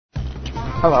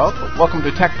Hello, welcome to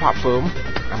Tech Pop Boom.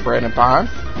 I'm Brandon Bonds.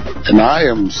 And I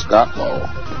am Scott Lowe.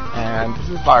 And this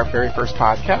is our very first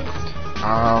podcast.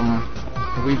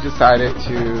 We decided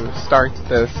to start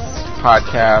this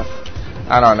podcast,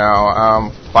 I don't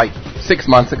know, like 6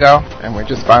 months ago, and we're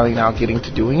just finally now getting to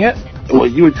doing it. Well,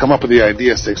 you had come up with the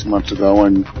idea 6 months ago,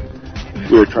 and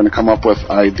we were trying to come up with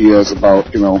ideas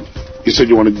about, you said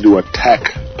you wanted to do a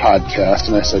tech podcast,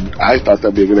 and I said I thought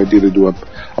that'd be a good idea to do a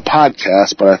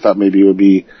podcast, but I thought maybe it would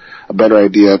be a better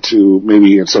idea to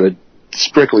maybe instead of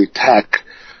strictly tech,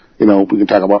 we can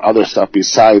talk about other stuff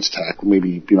besides tech.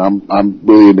 Maybe, I'm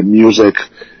really into music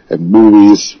and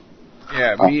movies.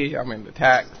 Yeah, I'm into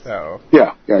tech, so.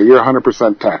 Yeah, you're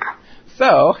 100% tech.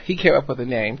 So, he came up with the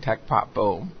name, Tech Pop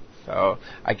Boom. So,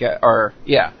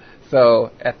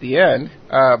 So, at the end,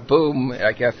 boom,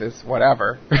 I guess, is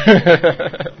whatever.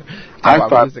 I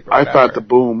thought the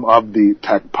boom of the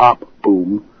tech pop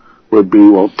boom would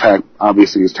be, tech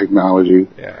obviously is technology.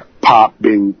 Yeah. Pop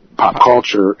being pop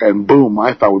culture, and boom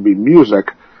I thought would be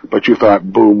music, but you thought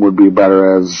boom would be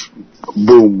better as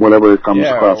boom, whatever it comes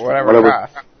across. Whatever.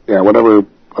 Yeah, whatever,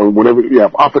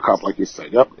 off the cuff, like you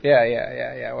said, yep.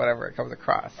 Yeah, whatever it comes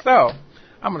across. So,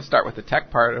 I'm going to start with the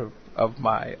tech part of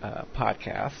my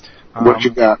podcast. What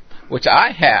you got? Which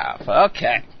I have.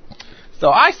 Okay. So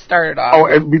I started off... Oh,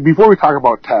 and before we talk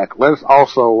about tech, let's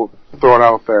also throw it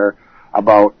out there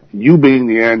about you being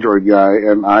the Android guy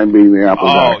and I'm being the Apple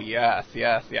guy. Oh, yes.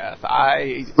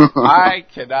 I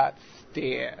cannot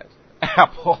stand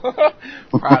Apple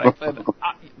products. And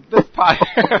this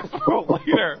podcast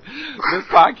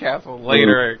will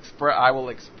later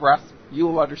express, you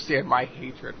will understand my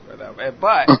hatred for them.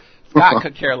 But Scott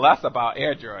could care less about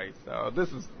Android, so this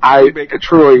is... I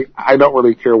don't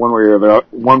really care one way or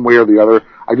the other.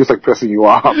 I just like pissing you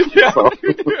off. Yeah, so.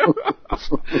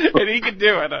 And he can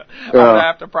do it. I'll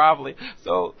have to probably.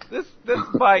 So this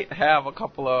might have a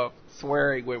couple of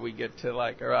swearing when we get to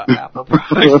Apple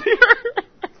products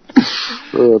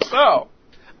here. So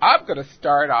I'm going to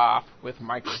start off with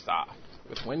Microsoft.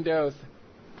 With Windows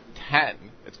 10,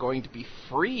 it's going to be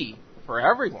free for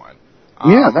everyone.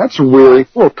 Yeah, that's really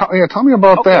cool. Tell me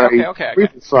about that. Okay.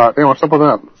 What's up with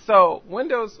that? So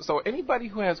anybody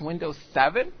who has Windows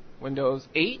 7, Windows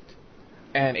 8,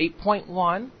 and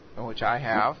 8.1, which I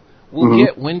have, will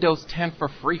get Windows 10 for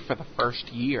free for the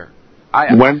first year.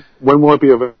 When will it be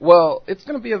available? Well, it's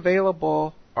going to be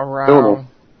available around...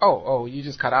 Oh, you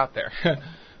just cut out there.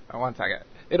 1 second.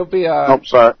 It'll be...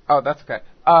 sorry. Oh, that's okay.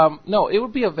 No, it will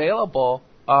be available,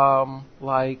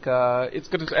 it's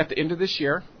going to at the end of this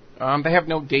year. They have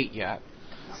no date yet.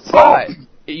 But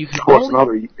you can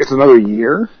it's another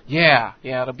year? Yeah,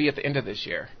 it'll be at the end of this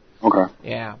year. Okay.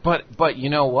 Yeah, but you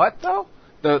know what, though?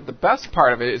 The best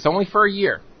part of it is only for a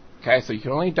year. Okay, so you can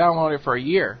only download it for a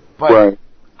year. But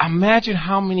imagine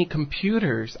how many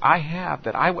computers I have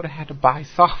that I would have had to buy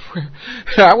software.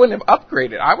 I wouldn't have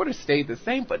upgraded. I would have stayed the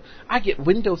same, but I get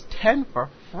Windows 10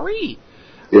 for free.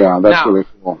 Yeah, that's really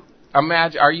cool.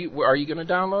 Imagine, are you going to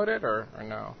download it or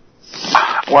no?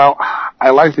 Well,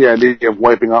 I like the idea of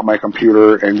wiping out my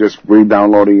computer and just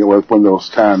re-downloading it with Windows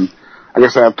 10. I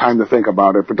guess I have time to think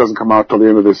about it. If it doesn't come out till the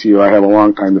end of this year, I have a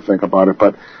long time to think about it.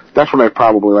 But that's what I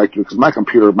probably like to do, because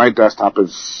my desktop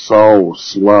is so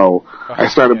slow. I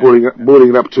started booting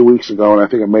it up 2 weeks ago, and I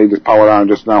think it may just power on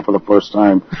just now for the first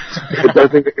time. I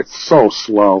think it's so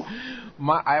slow.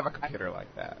 I have a computer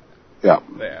like that. Yeah.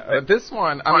 This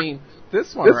one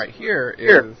right here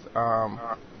is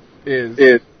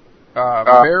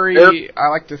very, I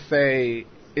like to say,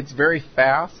 it's very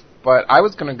fast, but I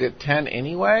was going to get 10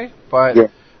 anyway, but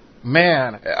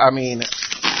man,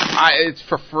 it's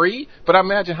for free, but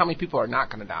imagine how many people are not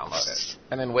going to download it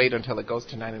and then wait until it goes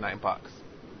to $99.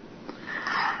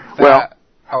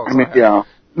 How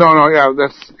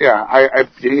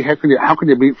can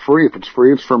you beat free? If it's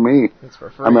free, it's for me. It's for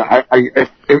free.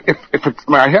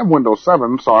 I have Windows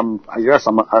 7, so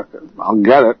I'll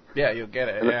get it. Yeah, you'll get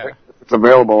it. Yeah. If it's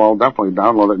available, I'll definitely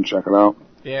download it and check it out.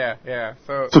 Yeah.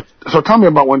 So tell me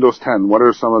about Windows 10. What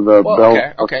are some of the bells?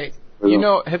 Okay.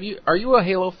 Are you a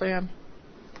Halo fan?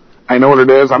 I know what it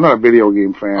is. I'm not a video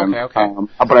game fan. Okay.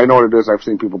 But I know what it is. I've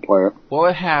seen people play it. Well,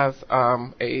 it has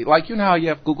how you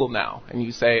have Google now, and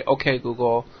you say, "Okay,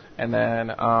 Google," and then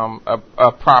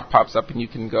a prompt pops up, and you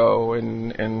can go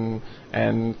and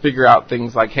figure out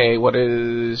things like, "Hey, what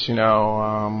is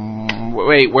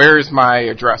where's my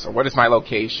address, or what is my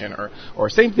location, or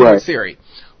same thing with Siri."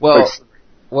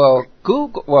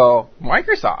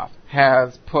 Microsoft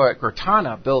has put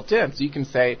Cortana built in, so you can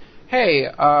say, hey,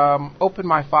 open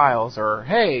my files, or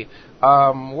hey,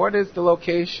 what is the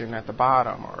location at the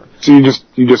bottom, or so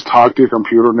you just talk to your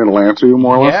computer and it'll answer you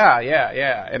more or less.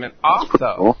 Yeah, and it also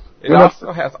Cool.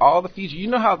 has all the features. You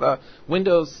know how the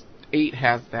Windows 8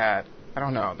 has that, I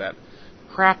don't know, that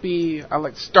crappy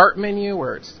start menu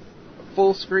where it's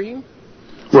full screen.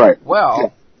 Right.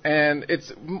 Well, and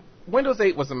Windows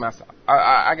 8 was a mess up.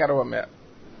 I got to admit.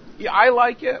 Yeah, I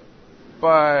like it,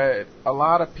 but a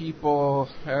lot of people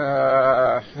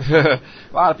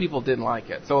didn't like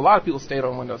it. So a lot of people stayed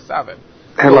on Windows 7.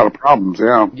 Had a lot of problems,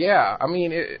 yeah. Yeah, I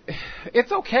mean,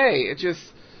 it's okay. It just,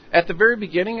 at the very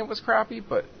beginning it was crappy,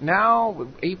 but now with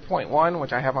 8.1,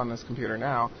 which I have on this computer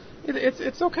now,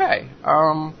 it's okay.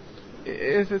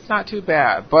 It's not too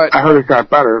bad. But I heard it got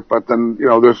better, but then,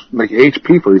 there's like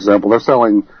HP, for example, they're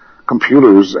selling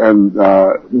computers and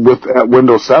with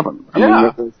Windows 7. I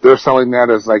mean, they're selling that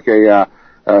as like a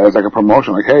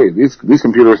promotion. Like, hey, these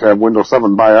computers have Windows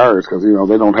 7, buy ours, because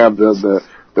they don't have the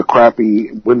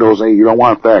crappy Windows 8. You don't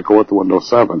want that. Go with the Windows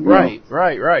 7. Right.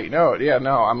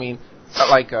 No. I mean,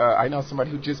 I know somebody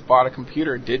who just bought a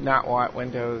computer did not want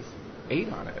Windows 8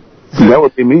 on it. That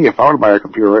would be me if I were to buy a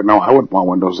computer right now. I wouldn't want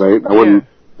Windows 8. I wouldn't.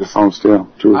 It sounds true.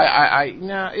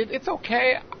 No, it's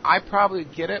okay. I probably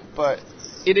get it, but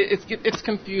it's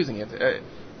confusing.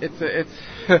 It's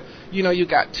you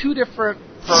got two different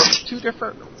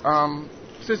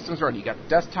systems running. You got the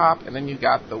desktop, and then you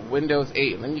got the Windows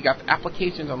 8, and then you got the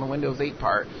applications on the Windows 8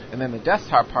 part, and then the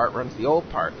desktop part runs the old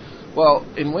part. Well,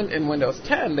 in Windows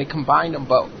 10, they combined them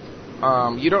both.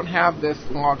 You don't have this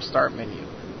long start menu,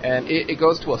 and it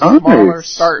goes to a smaller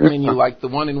start menu like the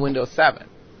one in Windows 7.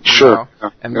 Sure.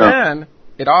 And then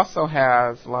it also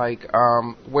has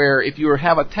where if you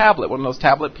have a tablet, one of those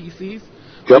tablet PCs,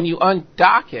 when you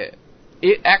undock it,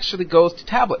 it actually goes to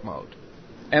tablet mode.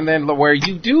 And then where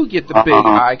you do get the big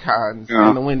icons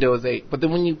in the Windows 8. But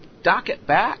then when you dock it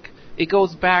back, it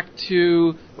goes back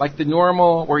to the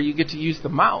normal where you get to use the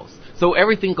mouse. So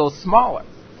everything goes smaller,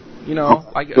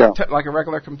 like a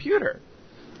regular computer.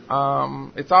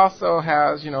 It also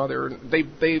has,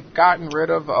 they've gotten rid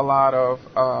of a lot of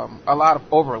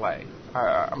overlay.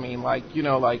 I mean,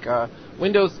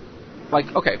 Windows,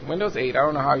 Windows 8. I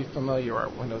don't know how familiar you are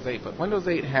with Windows 8, but Windows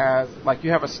 8 has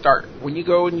you have a start when you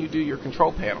go and you do your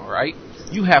control panel, right?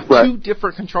 You have two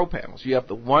different control panels. You have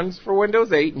the ones for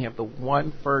Windows 8 and you have the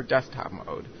one for desktop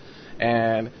mode.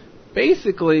 And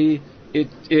basically, it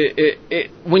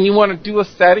when you want to do a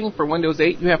setting for Windows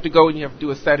 8, you have to go and you have to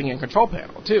do a setting in Control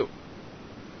Panel too.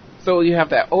 So you have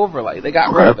that overlay. They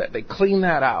got rid of it. They cleaned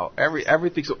that out.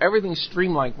 Everything. So everything's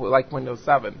streamlined like Windows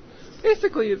 7.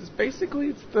 Basically, it's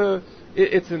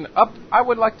an up. I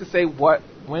would like to say what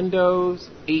Windows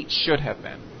 8 should have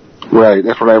been. Right.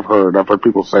 That's what I've heard. I've heard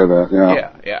people say that.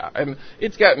 Yeah. Yeah. And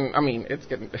it's getting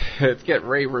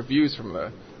rave reviews from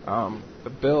the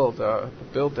build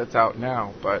that's out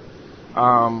now, but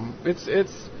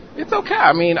it's okay.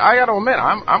 I mean, I gotta admit,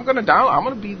 I'm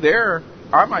gonna be there.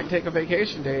 I might take a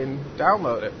vacation day and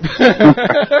download it.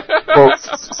 Well,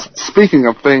 speaking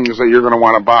of things that you're gonna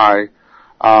want to buy,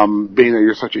 being that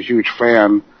you're such a huge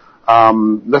fan,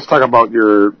 let's talk about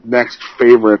your next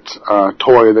favorite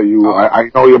toy that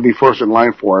I know you'll be first in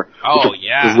line for. Oh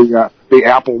yeah, is the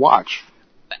Apple Watch.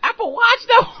 The Apple Watch?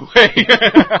 No way.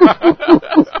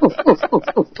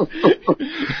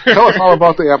 Tell us all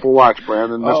about the Apple Watch,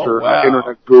 Brandon, Mr. Wow.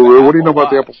 Internet Guru. What do you know about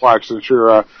the Apple Watch since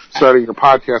you're starting your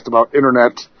podcast about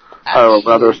internet,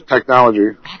 rather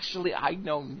technology? Actually, I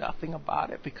know nothing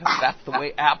about it because that's the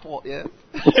way Apple is.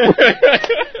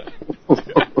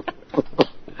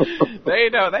 They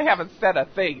haven't said a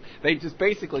thing. They just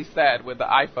basically said when the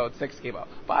iPhone 6 came out,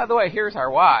 by the way, here's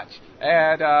our watch,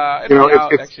 and it'll be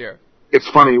out next year. It's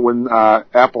funny, when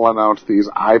Apple announced these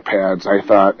iPads,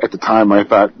 at the time,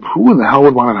 who in the hell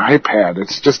would want an iPad?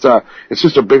 It's just a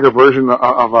bigger version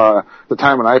of the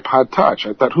time an iPod Touch.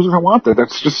 I thought, who's going to want that?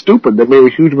 That's just stupid. They made a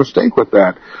huge mistake with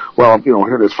that. Well,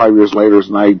 here it is 5 years later,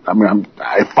 and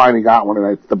I finally got one,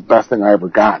 and it's the best thing I ever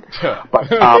got. But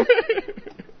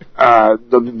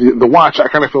the watch, I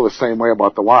kind of feel the same way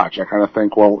about the watch. I kind of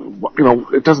think, well,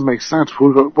 it doesn't make sense.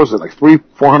 What was it, like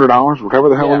 $300-$400, whatever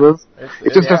the hell it is?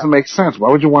 It just doesn't make sense.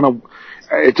 Why would you want to?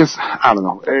 It just, I don't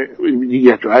know. You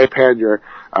get your iPad, your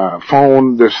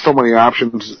phone. There's so many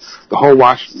options. The whole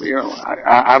watch,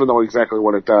 I don't know exactly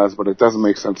what it does, but it doesn't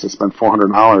make sense to spend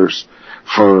 $400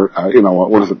 for,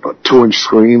 what is it, a 2-inch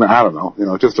screen? I don't know.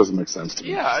 It just doesn't make sense to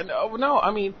me. Yeah, no,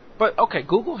 I mean, but okay,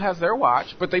 Google has their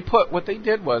watch, but they put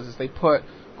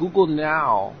Google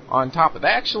Now on top of it. They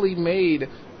actually made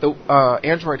the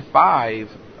Android 5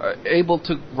 able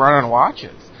to run on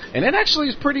watches, and it actually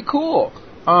is pretty cool.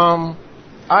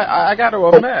 I got to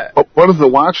admit. But what does the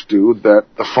watch do that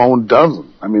the phone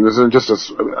doesn't? I mean, isn't it just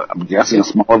I'm guessing a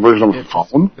smaller version of a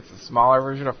phone? It's a smaller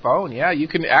version of phone, yeah. You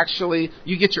can actually,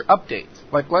 you get your updates.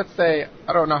 Like, let's say,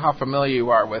 I don't know how familiar you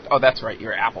are with, oh, that's right,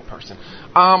 you're an Apple person.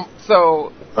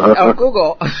 So, on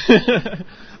Google,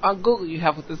 on Google you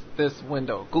have this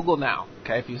window, Google Now,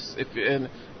 okay? And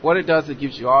what it does, it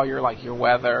gives you all your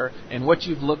weather and what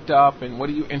you've looked up and what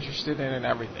are you interested in and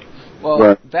everything. Well,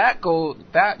 right. that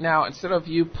now, instead of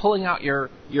you pulling out your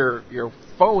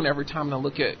phone every time to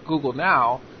look at Google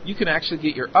Now, you can actually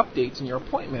get your updates and your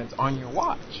appointments on your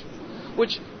watch,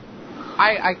 which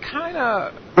I kind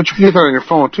of... But you can get that on your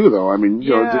phone, too, though. I mean,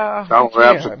 you know, download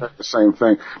apps are the same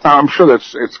thing. Now, I'm sure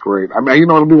it's great. I mean, you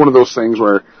know, it'll be one of those things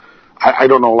where I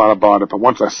don't know a lot about it, but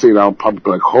once I see it, I'll probably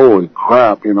be like, holy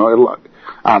crap, you know,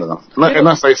 I don't know.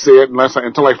 Unless I see it,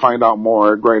 until I find out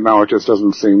more. Right now, it just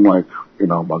doesn't seem like, you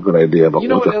know, a good idea. But you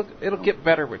know what? It'll get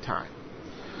better with time.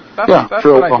 That's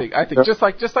sure, what I think. I think just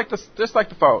like the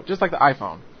phone, just like the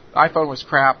iPhone. The iPhone was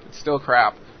crap. It's still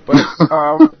crap, but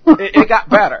it got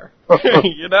better.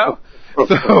 You know.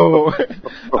 So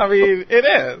I mean, it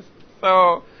is.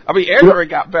 So I mean, Android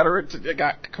got better. It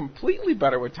got completely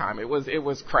better with time. It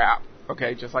was crap.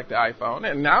 Okay, just like the iPhone,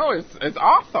 and now it's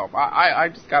awesome. I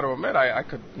just got to admit, I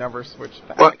could never switch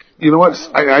back. Well, you know what?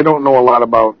 I don't know a lot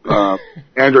about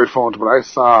Android phones, but I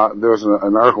saw there was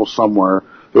an article somewhere.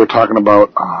 They were talking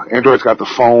about Android's got the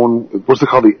phone. What's it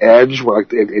called? The Edge, where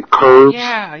like it curves.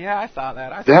 Yeah, I saw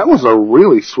that. That was a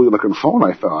really sweet looking phone,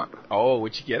 I thought. Oh,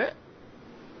 would you get it?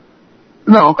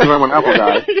 No, because I'm an Apple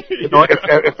guy. You know,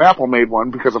 if Apple made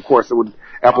one, because of course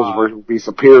Apple's version would be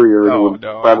superior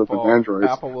rather than Android's.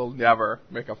 Apple will never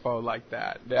make a phone like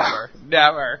that. Never.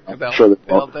 I'm sure they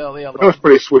will. It was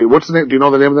pretty sweet. What's the name? Do you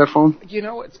know the name of that phone? You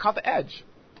know, it's called the Edge.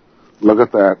 Look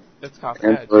at that. It's called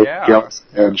the Edge. Yeah,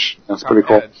 Edge. That's pretty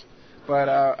cool. Edge. But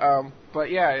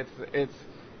yeah, it's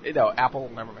you know, Apple will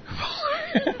never make a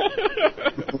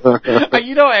phone.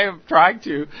 You know, I am trying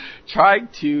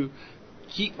to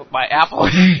keep my Apple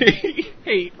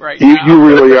hate right now. You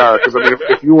really are, because I mean,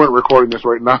 if you weren't recording this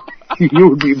right now, you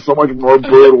would be so much more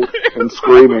brutal and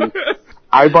screaming.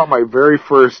 I bought my very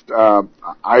first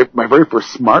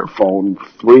smartphone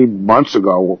 3 months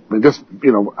ago. And just,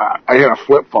 you know, I had a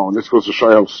flip phone. This goes to show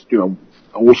you how, you know,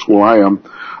 old school I am.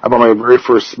 I bought my very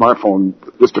first smartphone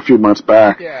just a few months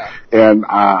back. Yeah. And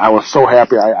I was so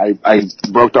happy. I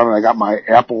broke down and I got my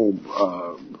Apple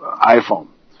iPhone.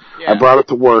 Yeah. I brought it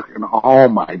to work, and oh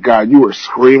my God, you were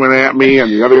screaming at me,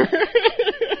 and the other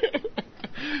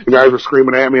guys were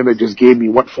screaming at me, and they just gave me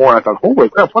what for. I thought, holy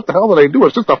crap, what the hell did I do?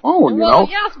 It's just a phone, you know?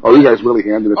 Yes, oh, you guys really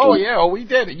handed it to me. Oh, yeah, we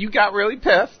did it. You got really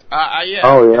pissed. Yeah.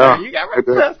 Oh, yeah. You got really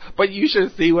pissed. But you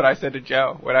should see what I said to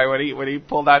Joe when he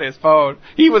pulled out his phone.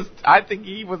 I think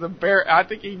he was embarrassed. I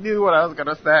think he knew what I was going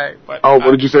to say. But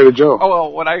what did you say to Joe? Oh,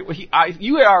 well,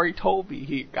 you had already told me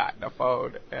he'd gotten a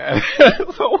phone. And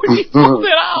so when he pulled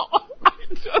it out, I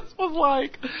just was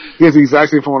like... He has the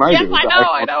exact same phone I do. Yes,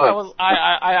 I know.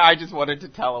 I just wanted to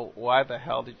tell him, why the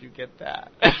hell did you get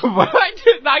that? But I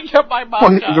did not get my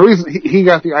mouth shut. The reason he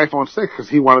got the iPhone 6 because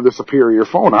he wanted the superior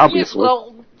phone, obviously.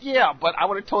 Yeah, but I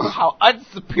would have told him how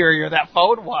unsuperior that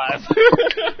phone was.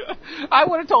 I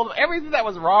would have told him everything that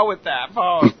was wrong with that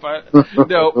phone. But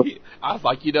no, I was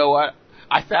like, you know what?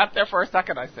 I sat there for a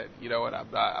second. I said, you know what?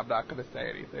 I'm not going to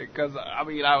say anything because I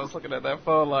mean, I was looking at that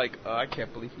phone like, I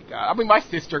can't believe he got it. I mean, my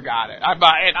sister got it,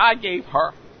 and I gave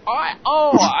her. I'm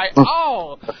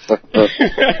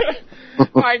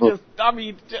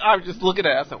just looking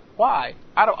at it. I said, why?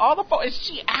 Out of all the phones,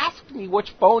 she asked me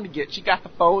which phone to get. She got the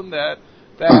phone that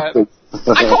I told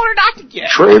her not to get.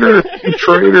 Traitor.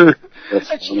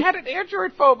 And she had an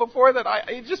Android phone before that.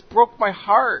 It just broke my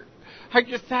heart. I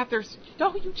just sat there and said,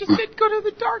 no, you just didn't go to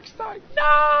the dark side.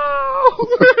 No!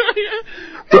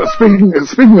 So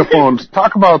speaking of phones,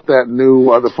 talk about that new,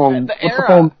 the phone. The Era. What's the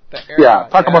phone? The Era. Yeah,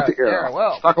 talk about the Era.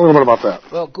 Well, talk a little bit about that.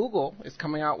 Well, Google is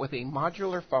coming out with a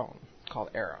modular phone called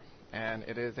Era. And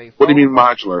it is a phone. What do you mean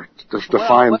modular? Just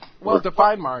define. Well,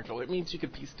 define modular. It means you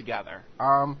can piece together.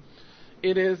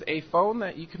 It is a phone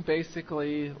that you can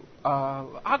basically,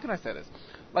 how can I say this?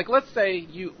 Like, let's say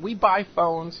we buy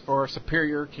phones for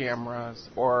superior cameras,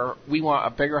 or we want a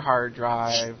bigger hard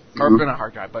drive, or not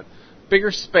hard drive, but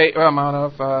bigger amount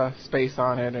of space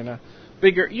on it, and a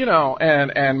bigger, you know,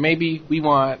 and maybe we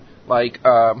want like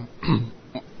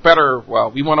better.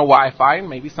 Well, we want a Wi-Fi, and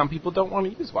maybe some people don't want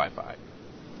to use Wi-Fi,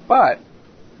 but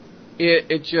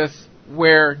it just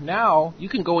where now you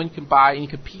can go and you can buy and you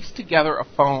can piece together a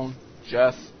phone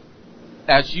just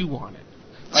as you want it.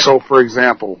 Like, so, for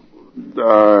example.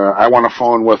 I want a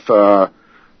phone with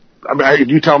I mean,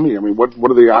 you tell me. I mean, what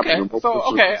are the options?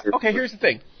 Okay. Here's the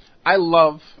thing. I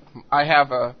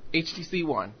have a HTC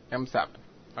One M7.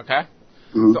 Okay.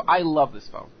 Mm-hmm. So I love this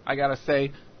phone. I gotta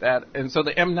say that, and so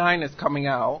the M9 is coming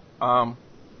out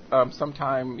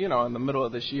sometime, in the middle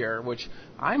of this year, which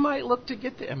I might look to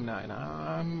get the M9.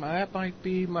 That might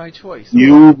be my choice.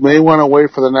 You may want to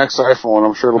wait for the next iPhone.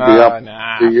 I'm sure it'll be up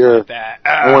the year.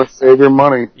 I want to save your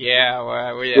money. Yeah,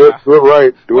 well, yeah. Do it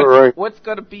right. Do it right. What is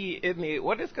going to be in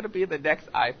the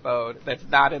next iPhone that's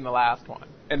not in the last one,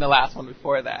 and the last one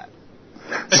before that?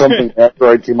 Something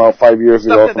Android came out 5 years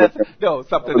ago.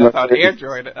 Something that's on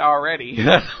Android already.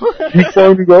 We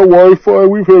finally got Wi-Fi.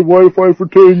 We've had Wi-Fi for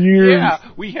 10 years. Yeah,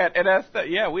 we had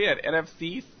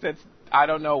NFC since I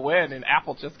don't know when, and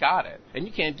Apple just got it, and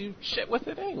you can't do shit with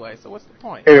it anyway. So what's the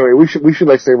point? Anyway, we should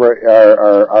like save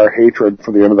our hatred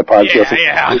for the end of the podcast.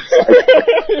 Yeah.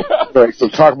 Right, so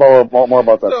talk more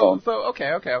about that phone. So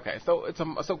okay. So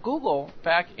Google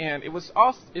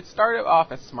it started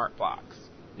off as Smart Blocks.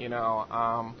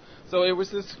 So it was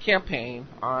this campaign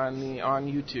on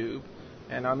YouTube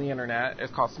and on the internet.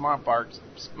 It's called Smart Blocks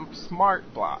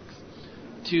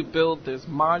to build this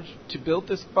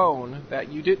phone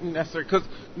that you didn't necessarily, because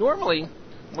normally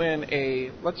when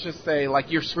let's just say like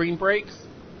your screen breaks,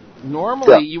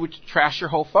 normally you would trash your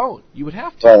whole phone. You would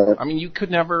have to. Right. I mean, you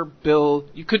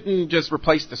couldn't just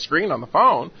replace the screen on the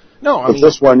phone. No, With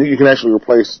this one you can actually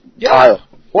replace tile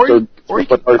or you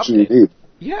can update.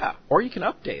 Yeah, or you can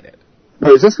update it.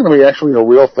 Now, is this going to be actually a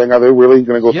real thing? Are they really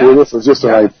going to go through this? Or is this an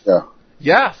idea?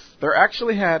 Yes, they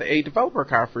actually had a developer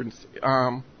conference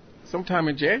sometime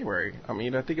in January. I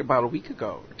mean, I think about a week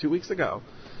ago or 2 weeks ago.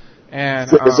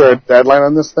 And is there a deadline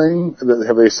on this thing?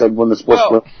 Have they said when it's supposed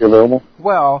to be available?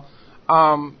 Well,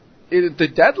 the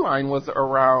deadline was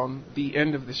around the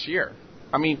end of this year.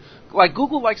 I mean, like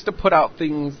Google likes to put out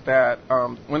things that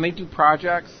when they do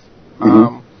projects.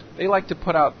 They like to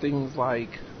put out things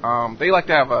like they like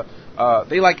to have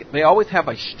they always have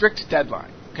a strict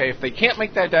deadline. Okay, if they can't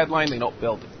make that deadline, they don't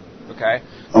build it. Okay,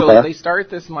 so they started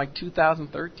this in like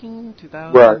 2013,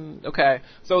 Right. Okay,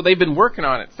 so they've been working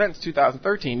on it since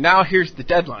 2013. Now here's the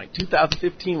deadline.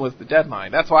 2015 was the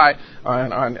deadline. That's why I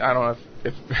don't know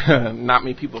if not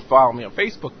many people follow me on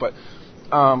Facebook, but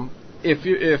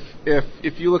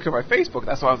if you look at my Facebook,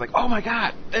 that's why I was like, oh my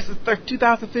God, this is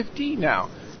 2015 now.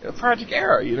 Project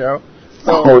Era,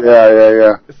 So,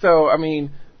 yeah. So, I mean,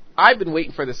 I've been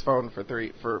waiting for this phone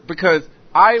because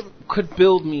I could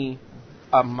build me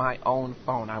my own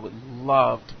phone. I would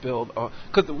love to build So,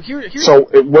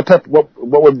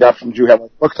 what would the options you have?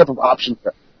 What type of options?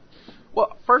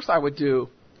 Well, first I would do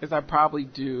is I probably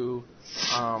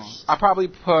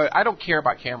I don't care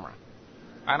about camera.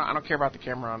 I don't care about the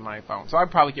camera on my phone. So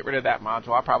I'd probably get rid of that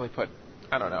module. I'd probably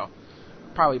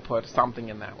put something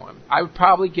in that one. I would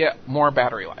probably get more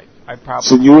battery life.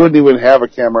 So you wouldn't even have a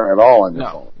camera at all on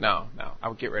your phone? No. I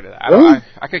would get rid of that. Really?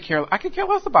 I could care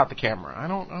less about the camera. I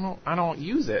don't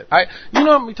use it. You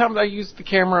know how many times I use the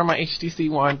camera on my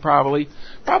HTC One? Probably.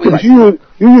 Like, you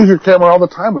use your camera all the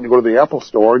time when you go to the Apple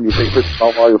store and you take pictures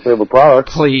of all your favorite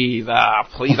products. Please. I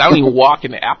don't even walk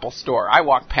in the Apple store. I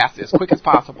walk past it as quick as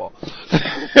possible.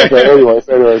 Okay, anyways.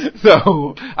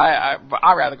 So I'd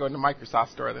rather go to the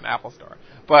Microsoft store than Apple store.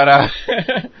 But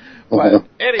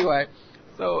anyway.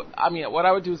 So, I mean, what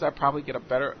I would do is I'd probably get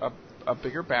a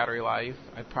bigger battery life.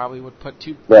 I probably would put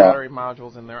 2 battery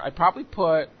modules in there. I'd probably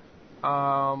put,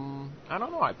 I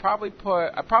don't know, I'd probably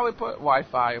put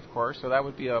Wi-Fi, of course, so that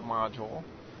would be a module.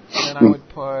 And then I would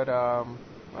put,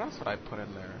 what else would I put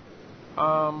in there?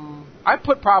 I'd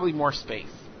put probably more space.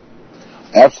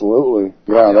 Absolutely.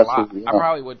 Yeah, that's a lot. I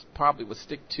probably would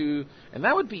stick to, and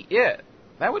that would be it.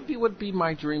 That would be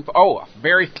my dream. A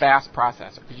very fast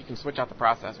processor, because you can switch out the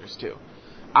processors too.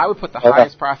 I would put the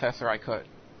highest processor I could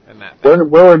in that thing.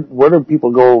 Where do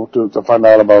people go to find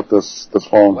out about this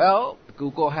phone? Well,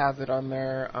 Google has it on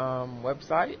their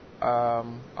website.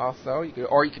 Also, you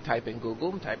could type in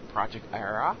Google and type Project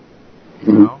Era,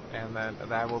 and then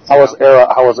that will. How is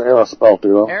Era spelled? Do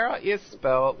you know? Era is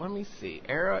spelled. Let me see.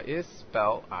 Era is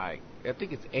spelled. I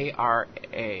think it's ARA,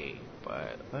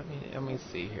 but let me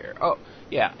see here. Oh,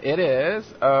 yeah, it is.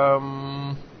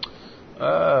 ARA.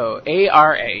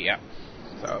 Yeah.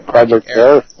 So Project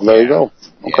Era. There you go.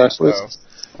 Okay, so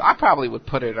I probably would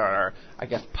put it on our,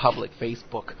 public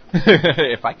Facebook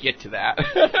if I get to that.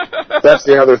 That's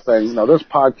the other thing. This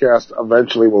podcast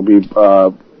eventually will be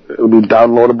it'll be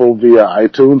downloadable via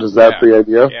iTunes. Is that the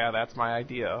idea? Yeah, that's my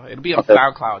idea. It'll be on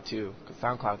SoundCloud too, because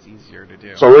SoundCloud's easier to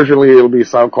do. So originally it'll be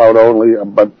SoundCloud only,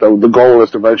 but the goal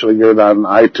is to eventually get it on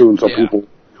iTunes so people,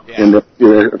 and if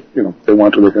they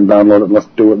want to, they can download it and let's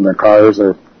do it in their cars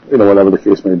or whatever the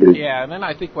case may be. Yeah, and then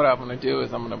I think what I'm going to do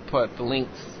is I'm going to put the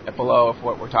links below of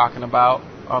what we're talking about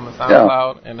on the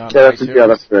SoundCloud and on iTunes.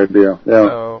 That's a good idea. Yeah.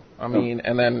 So, I mean,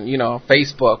 and then,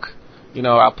 Facebook,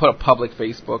 I'll put a public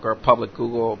Facebook or a public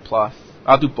Google Plus.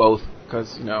 I'll do both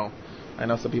because, I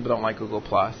know some people don't like Google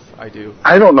Plus. I do.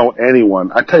 I don't know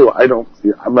anyone. I tell you what,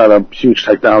 I'm not a huge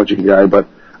technology guy, but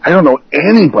I don't know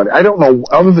anybody. I don't know,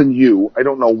 other than you, I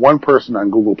don't know one person on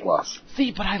Google Plus.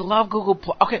 See, but I love Google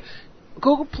Plus. Okay,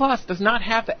 Google Plus does not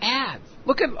have the ads.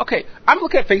 I'm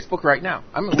looking at Facebook right now.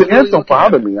 The ads don't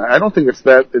bother me. I don't think it's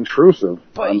that intrusive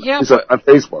on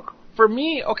Facebook. For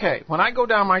me, okay, when I go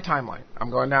down my timeline, I'm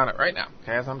going down it right now,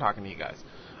 okay, as I'm talking to you guys.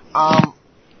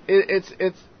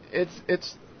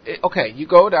 Okay, you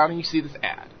go down and you see this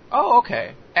ad. Oh,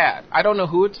 okay, ad. I don't know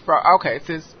who it's from. Okay, it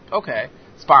says, okay,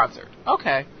 sponsored.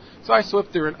 Okay, so I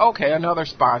swift through and, okay, another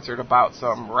sponsored about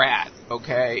some rat,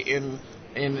 okay,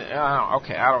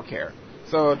 okay, I don't care.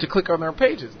 So to click on their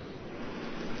pages.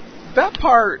 That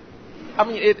part, I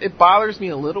mean, it bothers me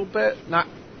a little bit, not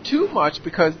too much,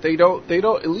 because they don't,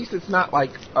 at least it's not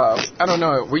like, I don't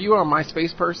know, were you a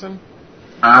MySpace person?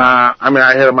 I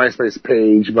had a MySpace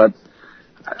page, but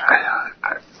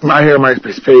I had a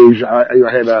MySpace page. I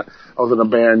was in a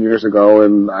band years ago,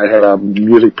 and I had a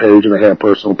music page and I had a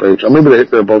personal page. Or maybe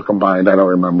they're both combined. I don't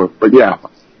remember, but yeah.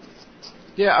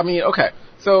 Yeah, I mean, okay.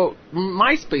 So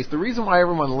MySpace, the reason why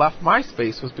everyone left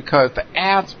MySpace was because the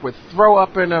ads would throw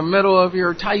up in the middle of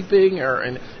your typing,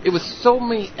 and it was so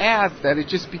many ads that it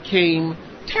just became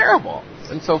terrible.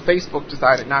 And so Facebook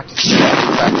decided not to do that,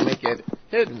 decided to make it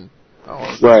hidden.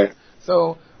 Oh, right.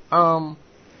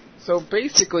 So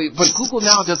basically, but Google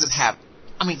now doesn't have.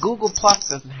 I mean, Google Plus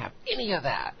doesn't have any of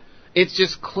that. It's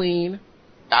just clean.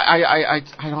 I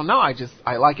don't know.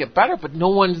 I like it better, but no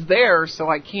one's there, so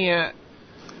I can't.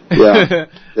 Yeah.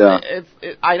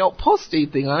 I don't post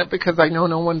anything on it because I know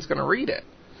no one's going to read it.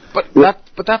 But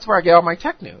that's where I get all my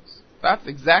tech news. That's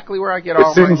exactly where I get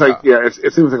all my stuff.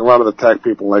 It seems like a lot of the tech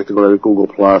people like to go to Google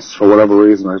Plus for whatever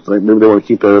reason. I think maybe they want to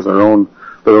keep it as their own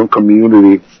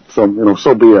community. So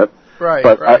so be it. Right.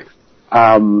 But right.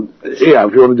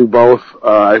 If you want to do both,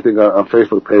 I think a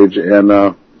Facebook page and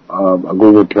a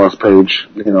Google Plus page,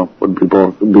 would be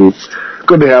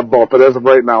good to have both. But as of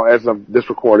right now, as of this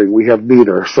recording, we have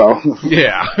neither. So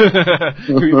yeah,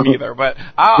 we have neither. But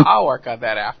I'll work on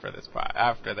that after this.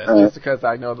 Just because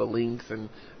I know the links, and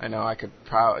I know I could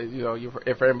probably,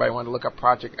 if anybody wanted to look up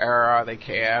Project Era, they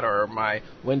can, or my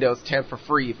Windows 10 for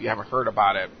free if you haven't heard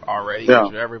about it already. Yeah.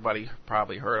 Everybody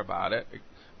probably heard about it,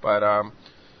 but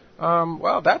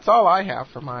well, that's all I have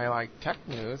for my tech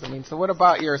news. I mean, so what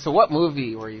about what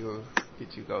movie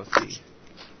did you go see?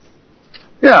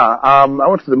 Yeah, I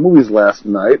went to the movies last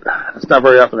night. It's not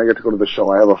very often I get to go to the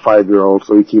show. I have a 5-year-old,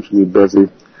 so he keeps me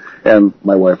busy. And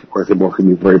my wife, of course, they both keep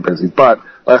me very busy. But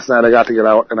last night I got to get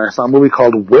out and I saw a movie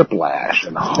called Whiplash,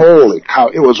 and holy cow,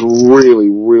 it was really,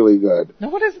 really good. Now,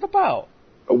 what is it about?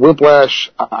 Whiplash,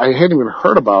 I hadn't even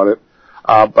heard about it,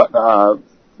 but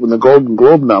when the Golden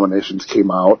Globe nominations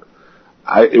came out,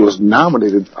 it was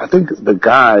nominated. I think the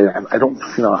guy, I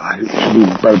should be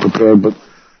better prepared, but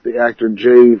the actor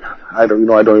I don't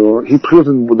even, he was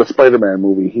in the Spider-Man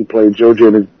movie. He played Joe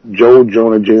Jonah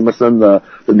Jameson, the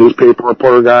newspaper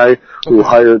reporter guy who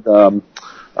hired,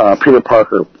 Peter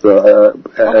Parker, the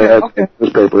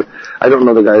newspaper. I don't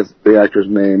know the actor's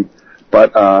name,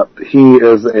 but, he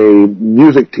is a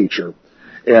music teacher.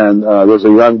 And, there's a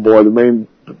young boy, the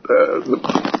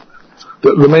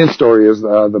main story is,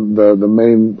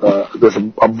 there's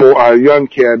a young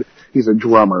kid, he's a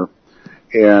drummer.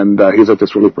 And he's at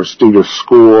this really prestigious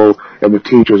school, and the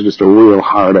teacher's just a real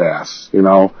hard ass, And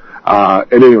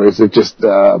anyways, it just,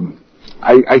 I'm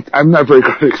not very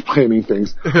good at explaining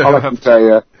things. All I can tell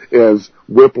you is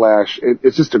Whiplash.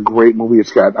 It's just a great movie.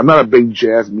 I'm not a big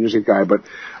jazz music guy, but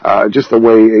just the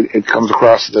way it comes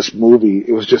across in this movie,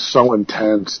 it was just so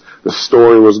intense. The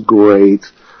story was great.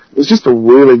 It was just a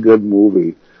really good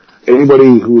movie.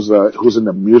 Anybody who's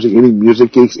into music, any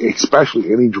music geeks,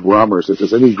 especially any drummers, if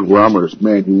there's any drummers,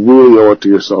 man, you really owe it to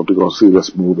yourself to go see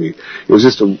this movie. It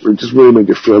just really made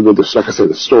you feel good. Like I said,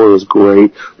 the story was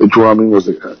great. The drumming was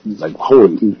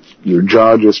holy, your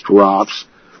jaw just drops.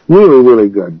 Really, really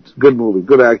good. Good movie,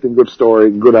 good acting, good story,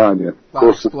 good on you.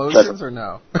 Explosions or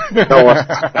no? No,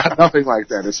 nothing like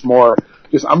that. It's more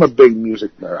I'm a big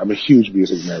music nerd. I'm a huge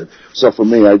music nerd. So for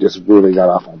me, I just really got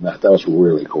off on that. That was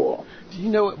really cool. Do you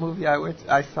know what movie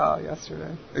I saw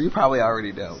yesterday? You probably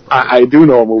already know. I do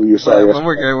know a movie you saw yesterday.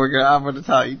 I'm going to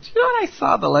tell you. Do you know what I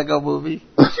saw? The Lego Movie?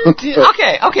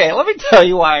 Okay. Let me tell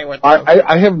you why I went.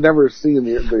 I have never seen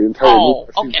the entire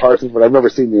movie. I've seen parts of it, but I've never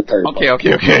seen the entire movie.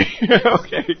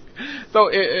 Okay. So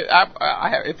it's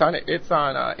on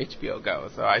HBO Go.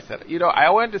 So I said, I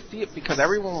wanted to see it because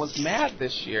everyone was mad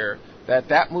this year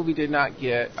that movie did not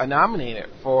get nominated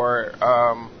for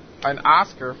an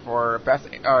Oscar for Best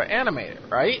Animated,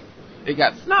 right? It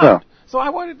got snubbed. Yeah. So I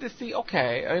wanted to see.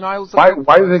 Okay, I was. Why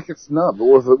did it get snubbed?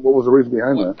 What was the reason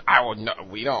behind that? I don't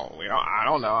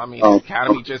know. I mean, the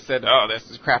Academy just said, "Oh, this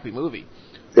is a crappy movie."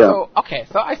 Yeah. So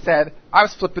so I said I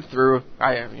was flipping through.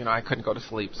 I couldn't go to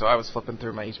sleep, so I was flipping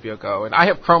through my HBO Go, and I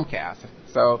have Chromecast,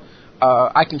 so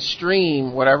I can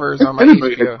stream whatever's on my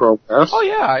HBO. Chromecast. Oh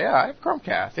yeah, I have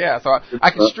Chromecast. Yeah, so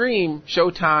I can stream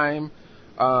Showtime,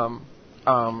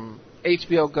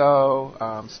 HBO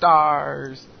Go,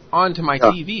 Stars onto my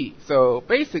TV. So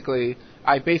basically,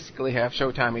 I have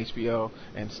Showtime, HBO,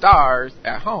 and Stars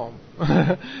at home.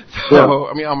 On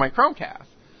my Chromecast.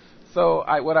 So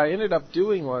what I ended up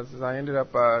doing was I ended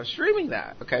up streaming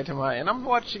that, and I'm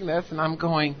watching this and I'm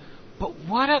going, but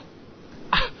what a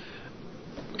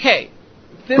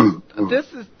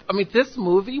this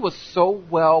movie was so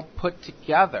well put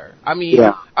together.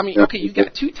 You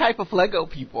get two type of Lego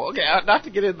people. Okay, not to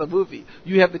get into the movie.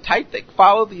 You have the type that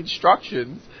follow the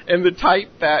instructions and the type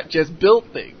that just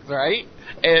build things, right?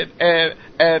 And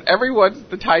everyone's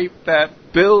the type that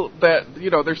build that.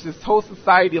 There's this whole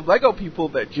society of Lego people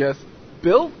that just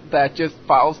build, that just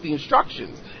follows the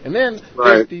instructions. And then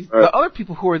there's the other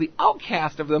people who are the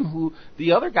outcast of them, who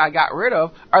the other guy got rid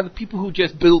of, are the people who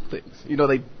just build things.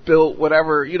 They built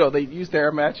whatever, they use their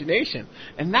imagination.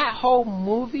 And that whole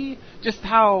movie, just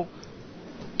how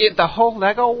the whole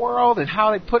Lego world and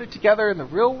how they put it together in the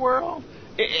real world,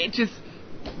 it just,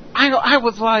 I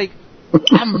was like,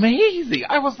 amazing.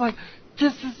 I was like,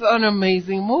 this is an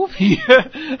amazing movie.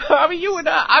 At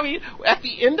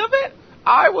the end of it,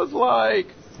 I was like,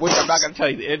 which I'm not going to tell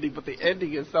you the ending, but the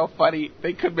ending is so funny.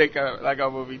 They could make a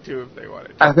movie too if they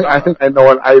wanted to. I think I know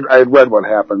it. I read what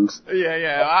happens.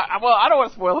 Yeah. I don't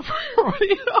want to spoil it for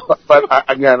everybody else. But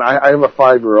again, I have a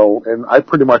 5-year-old, and I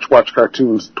pretty much watch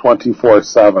cartoons 24/7. Oh,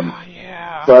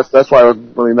 yeah. So that's why I was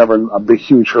really never in a big,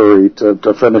 huge hurry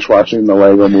to finish watching the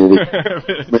Lego movie.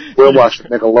 We're watching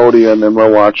Nickelodeon, and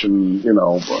we're watching,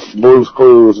 Blue's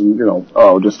Clues, and,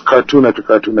 just cartoon after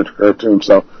cartoon after cartoon.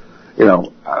 So,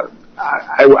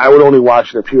 I would only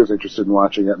watch it if he was interested in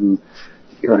watching it, and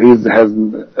he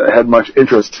hasn't had much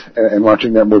interest in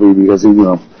watching that movie because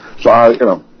if I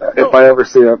ever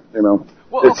see it,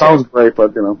 it sounds great,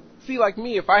 but See, like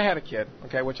me, if I had a kid,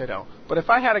 which I don't, but if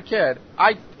I had a kid,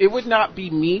 it would not be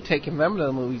me taking them to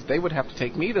the movies. They would have to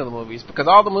take me to the movies because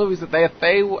all the movies that I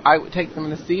would take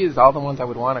them to see is all the ones I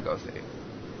would want to go see.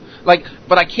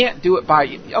 But I can't do it by,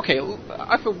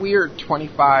 if a weird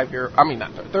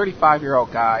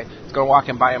 35-year-old guy is going to walk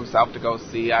in by himself to go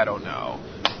see, I don't know,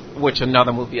 which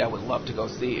another movie I would love to go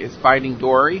see is Finding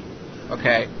Dory.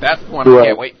 Okay, that's the one I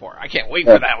can't wait for. I can't wait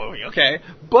for that movie, okay?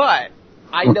 But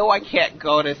I know I can't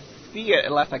go to see it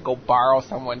unless I go borrow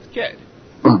someone's kid.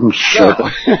 Sure. So,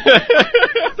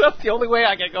 that's the only way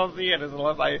I can go see it is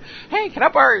unless hey, can I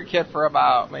borrow your kid for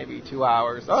about maybe 2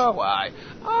 hours? Oh, why?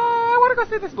 I want to go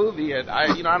see this movie, and I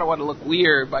don't want to look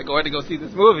weird by going to go see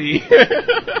this movie. So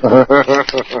I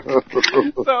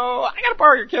got to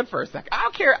borrow your kid for a second. I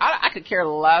don't care. I could care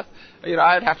less.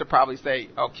 I'd have to probably say,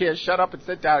 "Oh, kid, shut up and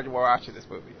sit down and we're watching this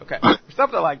movie." Okay,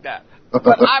 something like that.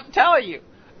 But I'm telling you.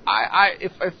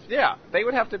 They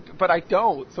would have to, but I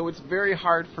don't, so it's very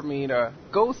hard for me to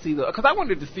go see because I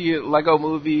wanted to see a Lego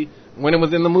movie when it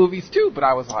was in the movies too, but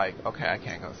I was like, okay, I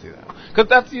can't go see that. Because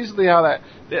that's usually how that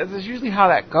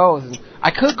goes. And I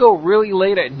could go really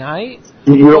late at night.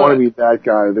 You don't want to be that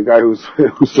guy, the guy who's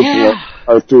sitting at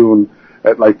cartoon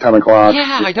at like 10 o'clock.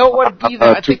 Yeah, I don't want to be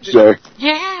that. Tuesday.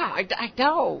 I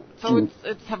don't. So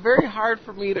it's very hard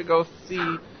for me to go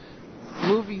see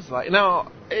movies so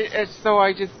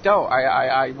I just don't.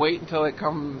 I wait until it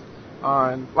comes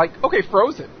on.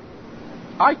 Frozen.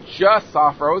 I just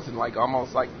saw Frozen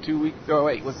almost 2 weeks. Oh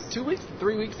wait, was it 2 weeks?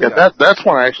 3 weeks ago? Yeah, that's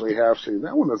one I actually have seen.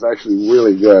 That one is actually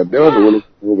really good. That was a really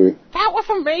good movie. That was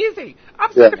amazing.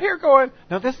 I'm sitting here going,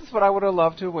 now this is what I would have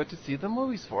loved to went to see the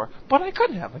movies for, but I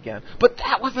couldn't have again. But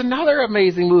that was another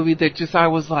amazing movie that I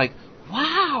was like,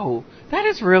 wow, that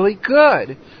is really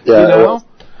good. Yeah.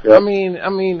 Yep.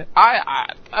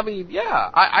 I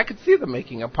could see them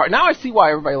making a part. Now I see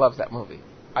why everybody loves that movie.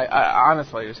 I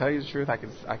honestly, to tell you the truth, I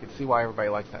could see why everybody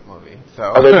likes that movie.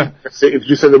 So, did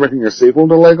you say they're making a sequel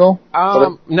to Lego?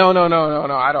 No.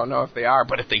 I don't know if they are,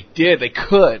 but if they did, they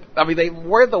could.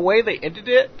 The way they ended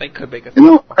it, they could make a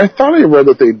sequel. I thought I read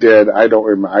that they did. I don't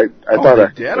remember. I thought they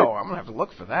did. I'm gonna have to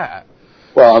look for that.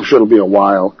 Well, I'm sure it'll be a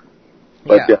while.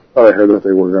 But yeah, I heard that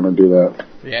they were going to do that.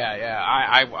 Yeah.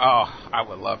 I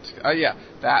would love to. Yeah,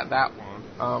 that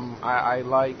one. I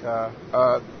like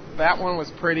that one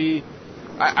was pretty.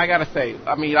 I gotta say,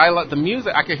 I mean, I love the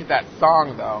music. I could hit that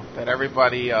song though, that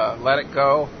everybody let it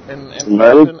go and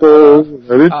let it go,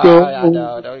 let it go. I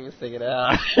know, don't even sing it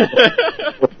out.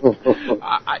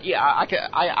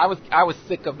 I was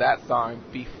sick of that song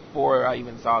before I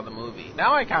even saw the movie.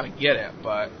 Now I kind of get it,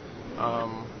 but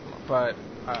I'm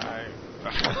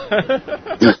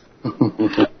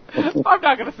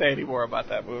not going to say any more about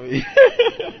that movie.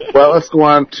 Well, let's go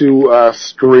on to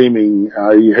streaming.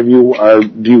 Well, you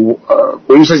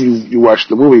said you watched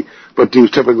the movie, but do you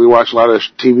typically watch a lot of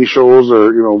TV shows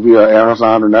or, via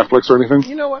Amazon or Netflix or anything?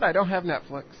 You know what? I don't have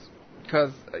Netflix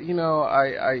because,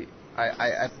 I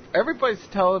everybody's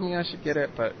telling me I should get it,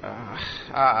 but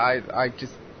I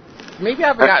just, maybe I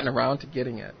haven't gotten around to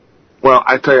getting it. Well,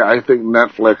 I tell you, I think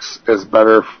Netflix is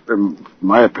better, in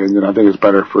my opinion. I think it's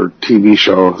better for TV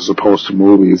shows as opposed to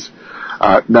movies.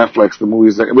 Netflix, the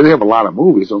movies, they have a lot of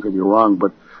movies, don't get me wrong,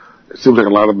 but it seems like a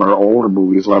lot of them are older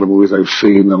movies, a lot of movies I've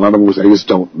seen, and a lot of movies I just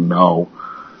don't know.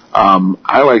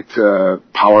 I like to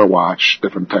power watch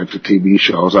different types of TV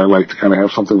shows. I like to kind of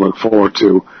have something to look forward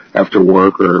to after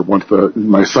work or once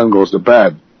my son goes to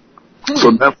bed. So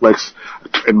Netflix,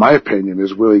 in my opinion,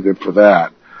 is really good for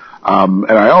that. And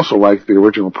I also like the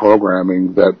original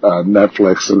programming that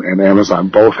Netflix and Amazon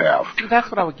both have. See,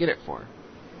 that's what I would get it for.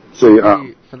 See,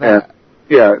 for that.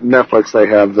 Yeah, Netflix, they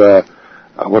have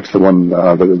what's the one,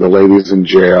 the ladies in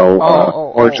jail,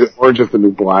 Orange is the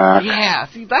New Black. Yeah,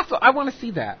 see, that's what, I want to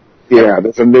see that. Yeah,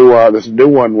 there's a new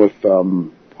one with,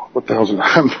 what the hell's it?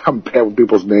 I'm bad with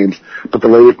people's names, but the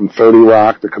lady from 30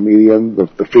 Rock, the comedian, the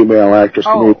female actress.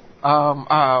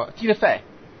 Tina Fey.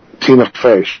 Tina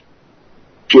Fey.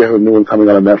 She has a new one coming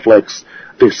out on Netflix.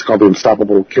 I think it's called The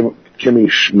Unstoppable Kimmy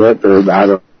Schmidt, or I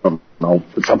don't know,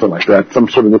 something like that. Some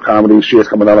sort of new comedy she has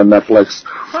coming out on Netflix.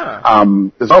 Huh.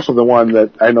 There's also the one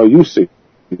that I know you see.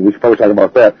 We could probably talk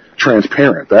about that.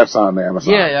 Transparent. That's on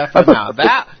Amazon. Yeah.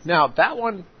 Now that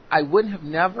one I wouldn't have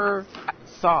never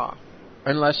saw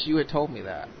unless you had told me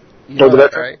that. You know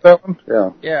that, right? That one?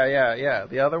 Yeah. Yeah.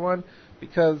 The other one,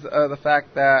 because of the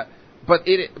fact that. But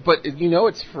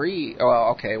it's free.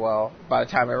 Well, okay. Well, by the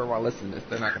time everyone listens to this,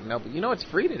 they're not going to know. But it's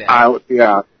free today.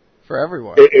 Yeah. For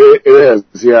everyone. It is.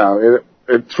 Yeah.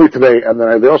 It's free today, and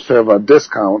then they also have a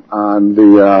discount on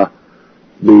the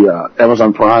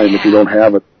Amazon Prime if you don't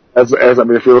have it. If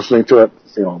you're listening to it,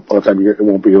 by the time you get it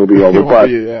won't be. It'll be over.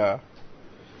 Yeah.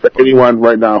 For anyone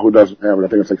right now who doesn't have it, I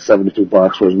think it's like $72,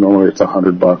 whereas normally it's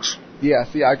 $100. Yeah.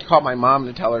 See, I called my mom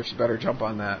to tell her she better jump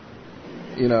on that.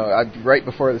 Right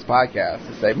before this podcast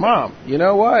to say, Mom, you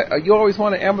know what? You always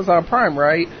wanted Amazon Prime,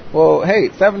 right? Well, hey,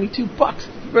 it's $72. You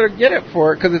better get it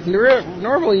for it because it's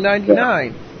normally $99.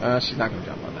 Yeah. She's not going to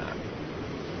jump on that.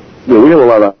 Yeah, we have a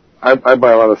lot of. I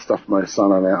buy a lot of stuff for my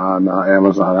son on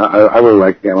Amazon. I really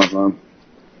like Amazon.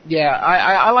 Yeah,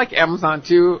 I like Amazon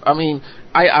too. I mean,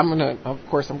 I'm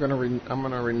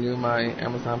gonna renew my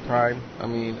Amazon Prime. I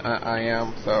mean, I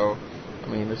am. So, I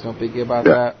mean, there's no biggie about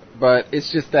that. But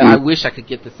it's just that I wish I could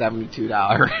get the $72.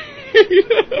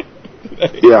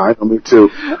 Yeah, I know, me too.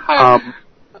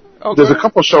 There's a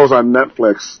couple shows on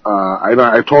Netflix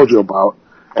I told you about,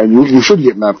 and you should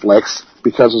get Netflix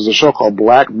because there's a show called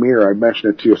Black Mirror. I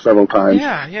mentioned it to you several times.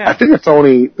 Yeah. I think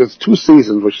there's 2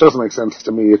 seasons, which doesn't make sense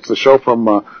to me. It's a show from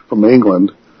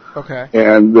England. Okay.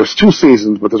 And there's 2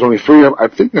 seasons, but there's only 3. I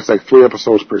think it's like 3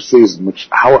 episodes per season. Which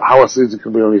how a season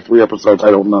can be only 3 episodes,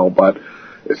 I don't know, but.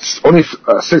 It's only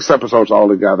 6 episodes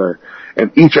altogether,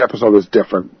 and each episode is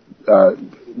different.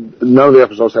 None of the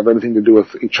episodes have anything to do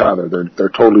with each other. They're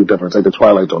totally different. It's like the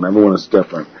Twilight Zone. Everyone is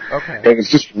different. Okay. And it's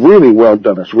just really well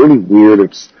done. It's really weird.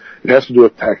 It has to do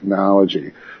with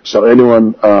technology. So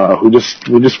anyone who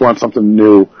just wants something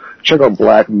new, check out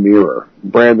Black Mirror.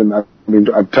 Brandon,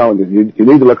 I'm telling you, you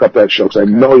need to look up that show because I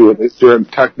know you're a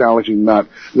technology nut.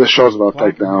 This show's about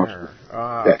Black technology. Mirror.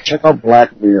 Yeah, check out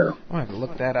Black Mirror. I'm going to have to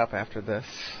look that up after this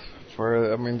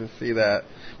to see that.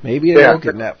 Maybe I will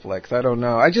get Netflix. I don't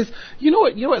know. You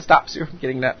know what stops you from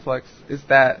getting Netflix is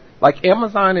that, like,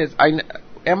 Amazon is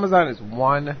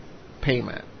one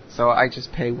payment. So I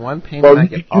just pay one payment and I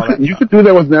get all that You can do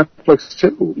that with Netflix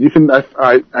too. You can,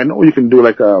 I know you can do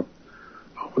like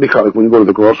what do you call it? When you go to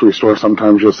the grocery store,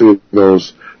 sometimes you'll see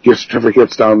those gift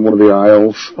certificates down one of the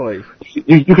aisles. Really?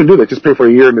 You can do that. Just pay for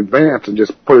a year in advance and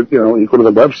just put it, you go to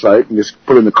the website and just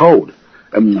put in the code.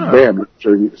 And bam.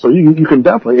 So you can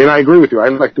definitely, and I agree with you, I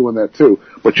like doing that too.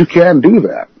 But you can do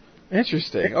that.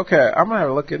 Interesting. Okay, I'm going to have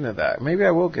to look into that. Maybe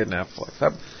I will get Netflix.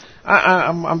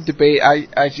 I'm debating.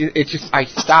 I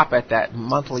stop at that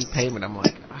monthly payment. I'm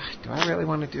like, do I really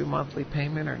want to do monthly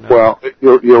payment or not? Well,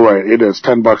 you're right. It is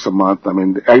 $10 a month. I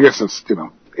mean, I guess it's,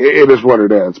 it is what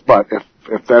it is. But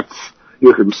if that's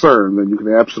your concern, then you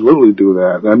can absolutely do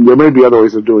that. And there may be other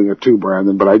ways of doing it too,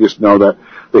 Brandon. But I just know that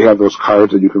they have those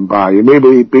cards that you can buy. You may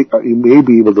be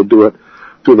able to do it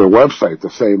through their website the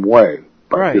same way.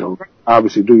 But, right.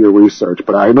 Obviously do your research.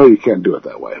 But I know you can't do it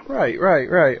that way. Right.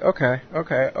 Okay.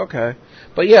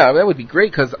 But yeah, that would be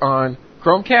great because on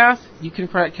Chromecast you can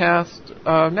cast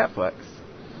Netflix.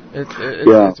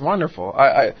 It's wonderful.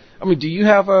 I mean, do you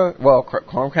have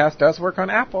Chromecast does work on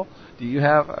Apple. Do you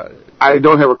have I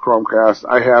don't have a Chromecast.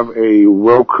 I have a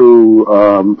Roku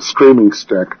streaming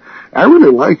stick. I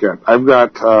really like it. I've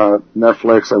got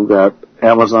Netflix. I've got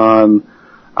Amazon.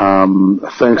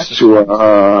 Thanks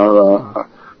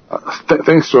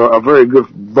to a very good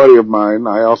buddy of mine,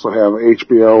 I also have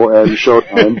HBO and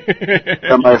Showtime,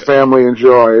 and my family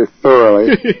enjoy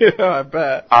thoroughly. Yeah, I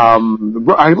bet.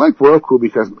 I like Roku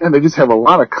because, man, they just have a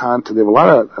lot of content. They have a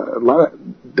lot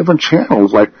of different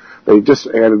channels. Like they just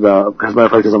added, as a matter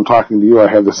of fact, as I'm talking to you, I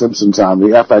have The Simpsons on. The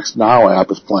FX Now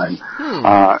app is playing,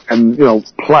 and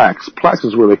Plex. Plex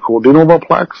is really cool. Do you know about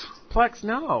Plex? Plex,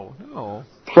 no.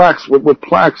 Plex, with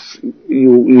Plex,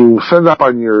 you set it up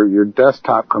on your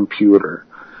desktop computer,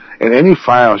 and any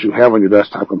files you have on your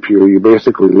desktop computer, you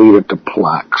basically leave it to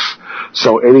Plex.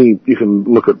 So you can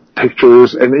look at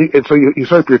pictures, and so you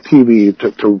set up your TV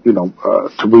to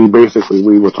basically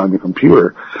read what's on your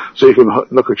computer. So you can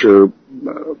look at your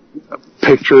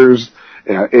pictures,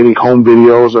 any home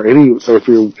videos, or so if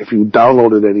you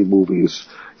downloaded any movies,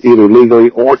 either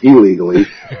legally or illegally,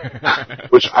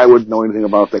 which I wouldn't know anything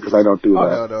about that because I don't do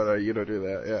that. No, you don't do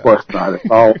that, yeah. Of course not. It's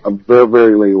all very,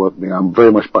 very legal with me. I'm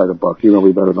very much by the book. You know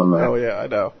me better than that. Oh, yeah,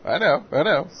 I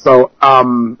know. So,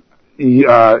 and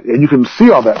you can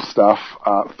see all that stuff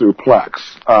through Plex.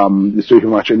 So you can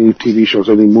watch any TV shows,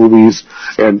 any movies,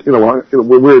 and we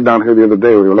were down here the other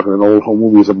day. We were looking at old home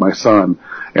movies of my son,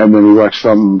 and then we watched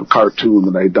some cartoon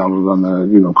that I downloaded on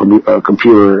the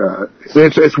computer.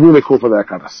 It's really cool for that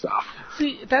kind of stuff.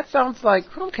 See, that sounds like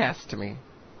Chromecast to me.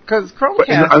 Because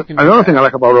Chromecast, another thing I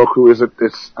like about Roku is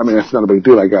it's not a big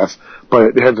deal, I guess,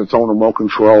 but it has its own remote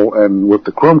control, and with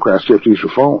the Chromecast, you have to use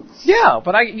your phone. Yeah,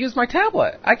 but I use my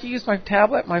tablet. I can use my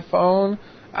tablet, my phone,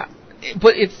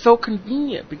 but it's so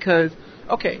convenient because,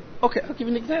 okay, I'll give you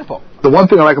an example. The one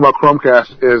thing I like about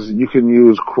Chromecast is you can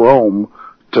use Chrome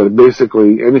to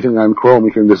basically anything on Chrome,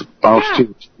 you can just bounce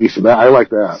to. So I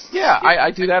like that. Yeah,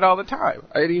 I do that all the time.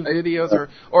 I edit videos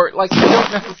or like you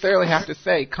don't necessarily have to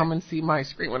say come and see my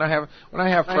screen when I have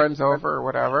friends over or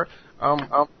whatever.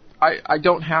 I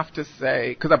don't have to say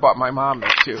because I bought my mom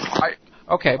this too.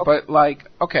 But with my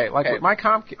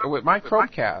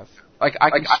Chromecast, like I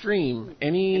can stream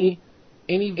any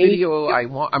video I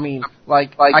want. I mean,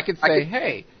 like I could say,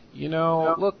 hey,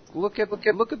 look at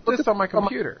this on my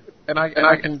computer, and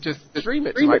I can just stream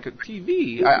it to my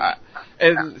TV.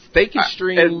 And they can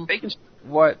stream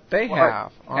what they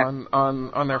have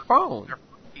on their phone.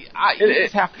 I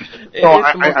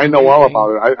know all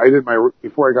about it. I did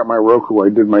before I got my Roku, I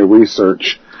did my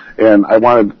research, and I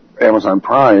wanted Amazon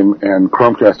Prime, and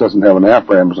Chromecast doesn't have an app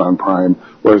for Amazon Prime,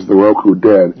 whereas the Roku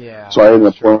did. Yeah, so I ended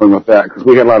up going with that because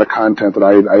we had a lot of content that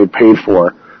I had paid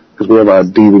for. Because we have a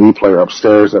DVD player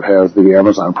upstairs that has the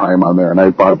Amazon Prime on there, and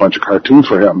I bought a bunch of cartoons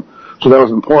for him. So that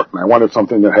was important. I wanted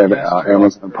something that had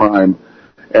Amazon Prime,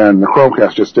 and the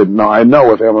Chromecast just didn't. Now, I know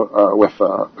with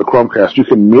the Chromecast you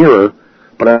can mirror,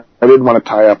 but I didn't want to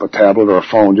tie up a tablet or a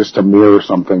phone just to mirror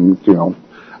something,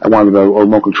 I wanted a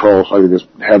remote control so I could just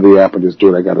have the app and just do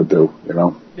what I got to do,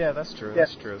 Yeah, that's true.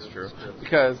 That's true.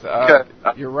 Because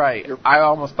you're right. I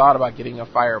almost thought about getting a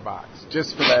Firebox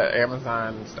just for the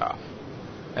Amazon stuff.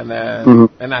 And then,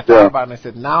 and I thought about it and I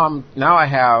said, now I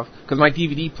have, because my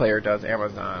DVD player does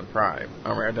Amazon Prime,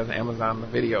 or it does Amazon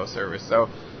video service, so,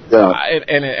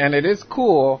 and it is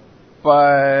cool,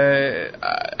 but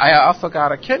I also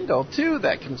got a Kindle too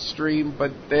that can stream,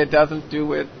 but it doesn't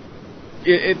do it,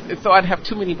 so I'd have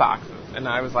too many boxes, and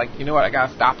I was like, you know what, I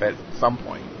gotta stop at some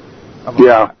point of a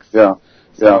box.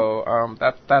 So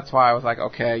that's why I was like,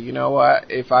 okay, you know what?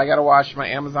 If I gotta watch my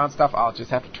Amazon stuff, I'll just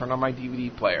have to turn on my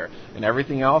DVD player, and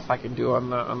everything else I can do on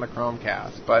the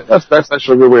Chromecast. But that's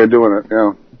actually a good way of doing it.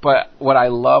 Yeah. But what I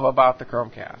love about the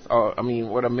Chromecast,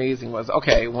 what amazing was,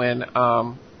 okay, when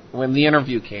the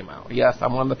interview came out, yes,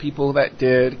 I'm one of the people that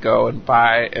did go and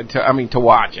buy to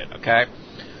watch it. Okay.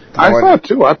 I saw it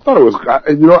too. I thought it was,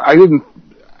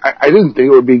 I didn't think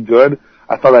it would be good.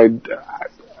 I thought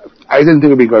I didn't think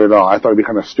it'd be good at all. I thought it'd be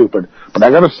kind of stupid. But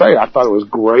I gotta say, I thought it was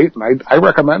great, and I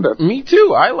recommend it. Me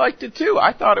too. I liked it too.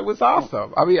 I thought it was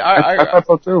awesome. I mean, I thought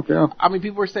so too, yeah. I mean,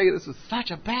 people were saying this was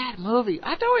such a bad movie.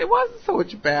 I know it wasn't so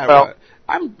much bad. Well,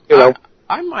 but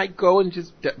I might go and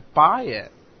just buy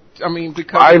it. I mean,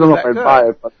 because I don't know if I'd buy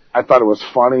it, but I thought it was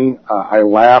funny. I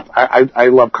laughed. I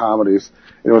love comedies.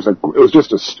 It was a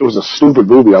stupid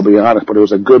movie, I'll be honest, but it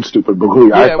was a good stupid movie.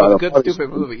 Yeah, it was a good stupid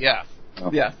movie, yes.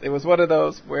 Oh. Yes, it was one of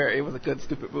those where it was a good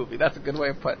stupid movie. That's a good way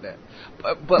of putting it.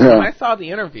 But when I saw the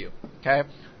interview, okay,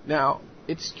 now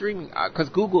it's streaming, because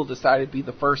Google decided to be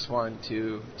the first one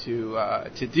to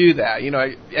do that. You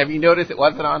know, have you noticed it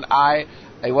wasn't on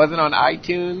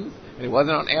iTunes and it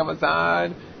wasn't on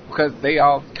Amazon, because they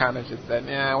all kind of just said,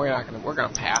 we're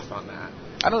gonna pass on that.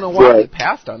 I don't know why they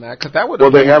passed on that, because that would.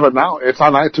 Well, they have it now. It's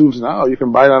on iTunes now. You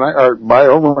can buy it or buy it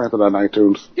over rented on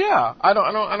iTunes. Yeah, I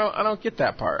don't get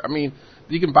that part. I mean,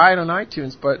 you can buy it on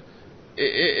iTunes, but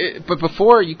but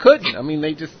before you couldn't. I mean,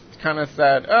 they just kind of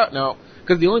said, oh no,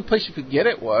 because the only place you could get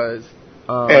it was.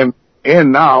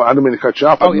 And now, I don't mean to cut you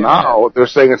off, but now they're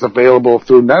saying it's available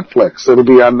through Netflix. It'll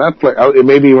be on Netflix. It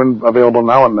may be even available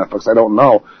now on Netflix. I don't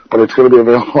know, but it's going to be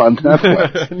available on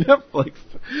Netflix. Netflix.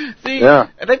 See, and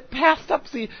they passed up.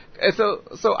 See,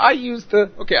 so I used their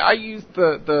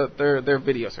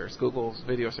video search, Google's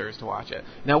video search, to watch it.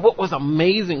 Now, what was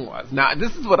amazing was, now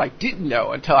this is what I didn't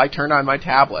know until I turned on my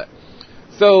tablet.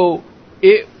 So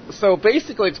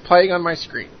basically, it's playing on my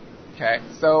screen. Okay,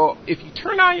 so if you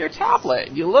turn on your tablet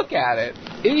and you look at it,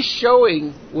 it is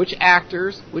showing which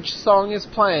actors, which song is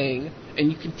playing,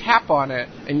 and you can tap on it,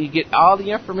 and you get all the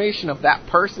information of that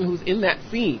person who's in that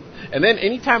scene. And then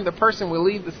anytime the person will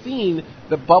leave the scene,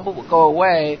 the bubble will go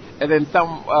away, and then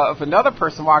if another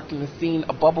person walked in the scene,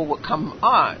 a bubble would come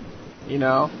on, you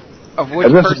know, of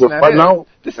which person that is. Now,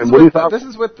 this is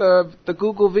with the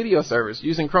Google Video Service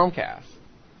using Chromecast.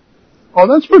 Oh,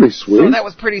 that's pretty sweet. So that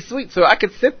was pretty sweet. So I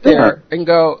could sit there and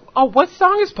go, oh, what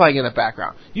song is playing in the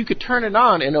background? You could turn it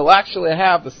on, and it'll actually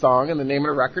have the song and the name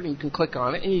of the record, and you can click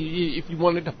on it, and if you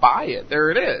wanted to buy it,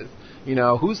 there it is. You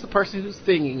know, who's the person who's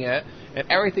singing it, and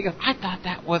everything else. I thought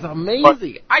that was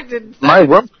amazing.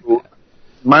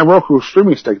 My Roku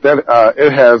streaming stick,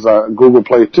 it has Google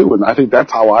Play too, and I think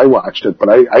that's how I watched it, but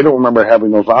I don't remember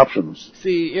having those options.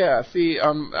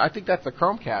 I think that's a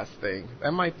Chromecast thing.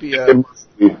 That might be It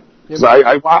must be. So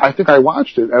I think I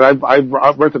watched it, and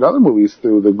I've rented other movies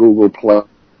through the Google Play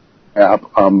app,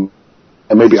 and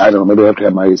maybe I have to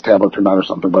have my tablet turned on or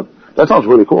something, but that sounds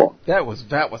really cool. That was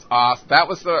awesome. That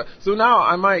was so now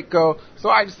I might go. So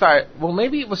I decided, well,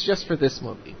 maybe it was just for this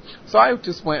movie. So I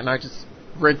just went and I just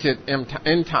rented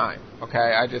in time. Okay,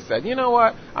 I just said, you know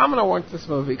what, I'm gonna rent this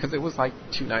movie because it was like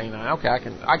 $2.99. Okay,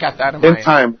 I got that in my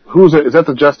time. Who's it? Is that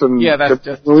the Justin? Yeah, that's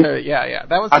Justin. Yeah.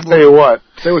 That was. I tell you what,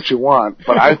 say what you want,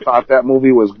 but I thought that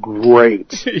movie was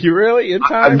great. You really in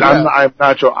time? I'm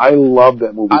not sure. I love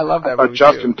that movie. I love that movie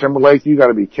Justin Timberlake. You got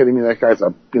to be kidding me. That guy's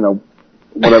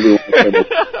whatever you want to say.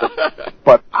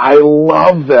 But I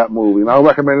love that movie, and I'll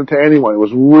recommend it to anyone. It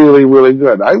was really, really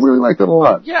good. I really liked it a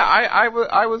lot. Yeah, I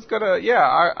was gonna,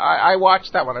 I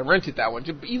watched that one. I rented that one.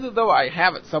 Even though I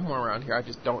have it somewhere around here, I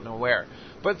just don't know where.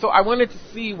 But so I wanted to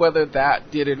see whether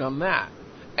that did it on that.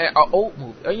 An old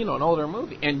movie, an older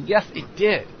movie. And yes, it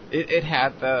did. It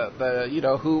had the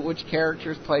which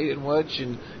characters played in which,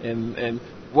 and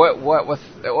what was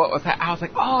that? I was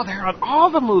like, oh, they're on all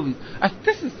the movies.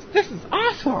 This is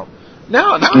awesome.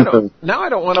 Now I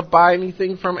don't want to buy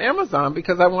anything from Amazon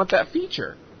because I want that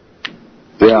feature.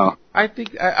 Yeah. I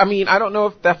think I don't know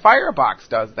if the Firebox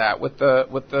does that with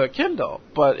the Kindle,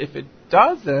 but if it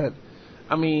doesn't,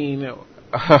 I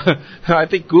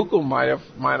think Google might have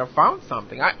found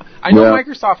something. I know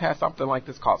Microsoft has something like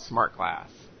this called Smart Glass.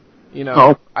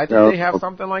 I think they have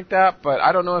something like that, but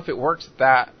I don't know if it works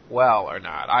that well or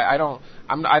not. I don't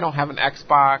have an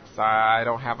Xbox. I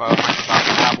don't have a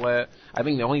Microsoft tablet. I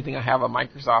think the only thing I have on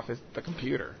Microsoft is the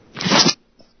computer,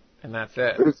 and that's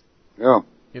it. Yeah.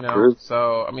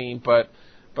 So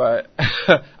but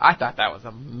I thought that was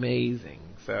amazing.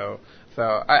 So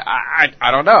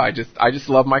I don't know. I just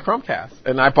love my Chromecast,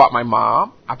 and I bought my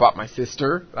mom. I bought my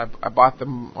sister. I bought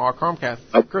them all Chromecasts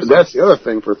for Christmas. That's the other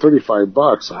thing, for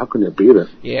 $35. How can you beat it?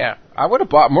 Yeah, I would have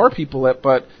bought more people it,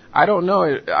 but I don't know.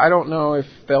 I don't know if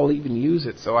they'll even use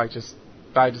it. So I just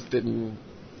didn't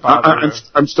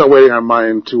I'm still waiting on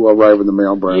mine to arrive in the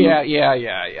mail, Brandon.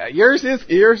 Yeah. Yours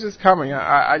is coming.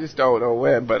 I just don't know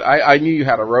when, but I knew you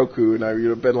had a Roku, and I would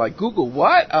have been like, Google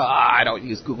what? I don't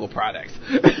use Google products.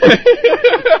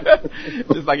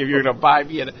 Just like if you're going to buy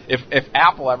me, if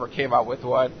Apple ever came out with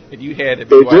one, and you handed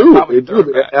me one, I'd probably throw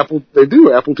it back. Apple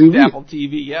TV. Apple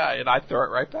TV, yeah, and I'd throw it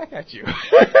right back at you.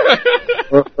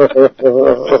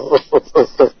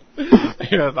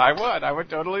 Yes, I would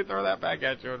totally throw that back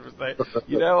at you and say,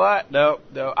 you know what? No.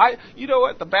 You know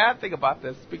what? The bad thing about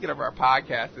this, speaking of our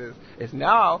podcast, is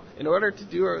now in order to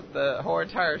do the whole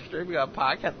entire streaming of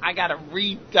podcasts, I gotta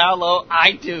re-download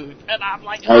iTunes, and I'm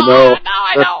like, I know. No,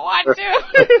 I don't want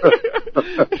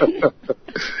to.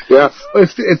 Yeah,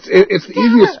 it's the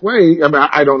easiest way. I mean,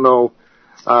 I don't know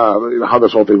how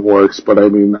this whole thing works, but I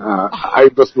mean, I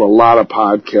listen to a lot of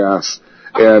podcasts.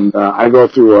 And I go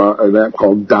through an app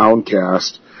called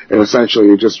Downcast, and essentially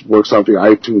it just works out the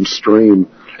iTunes stream.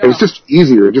 And it's just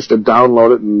easier just to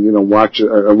download it and, watch it,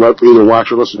 or either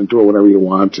watch or listen to it whenever you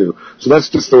want to. So that's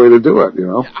just the way to do it, I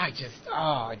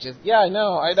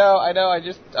know.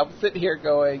 I'm sitting here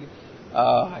going,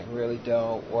 I really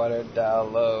don't want to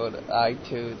download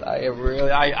iTunes.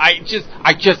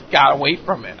 I just got away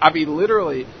from it. I mean,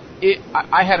 literally.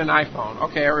 I had an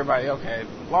iPhone. Okay, everybody. Okay,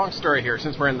 long story here.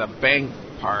 Since we're in the bang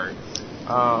part,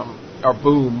 or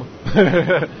boom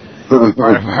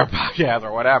part of our podcast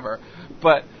or whatever.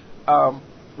 But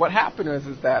what happened is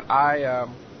that I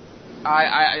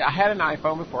had an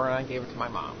iPhone before, and I gave it to my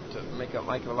mom. To make a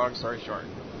long story short,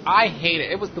 I hate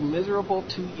it. It was the miserable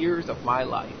 2 years of my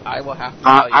life. I will have to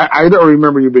tell you. I don't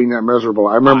remember you being that miserable.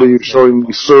 I remember you showing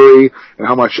me Siri and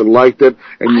how much you liked it,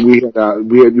 and you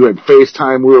had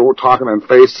FaceTime. We were talking on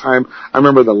FaceTime. I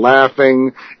remember the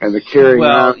laughing and the carrying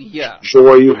on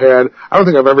joy you had. I don't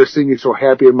think I've ever seen you so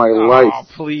happy in my life. Oh,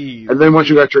 please. And then once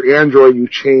you got your Android, you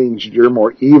changed. You're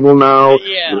more evil now.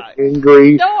 Yeah. You're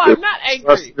angry. No, I'm not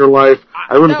angry. In your life.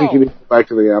 I really think you need to go back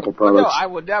to the Apple products. No, I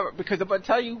would never, because I'm going to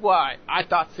tell you why. I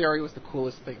thought Siri was the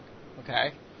coolest thing,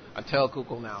 okay? Until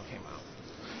Google Now came out.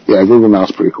 Yeah, Google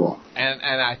Now's pretty cool. And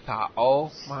I thought,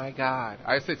 oh my God.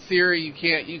 I said, Siri,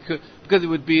 because it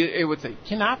would say,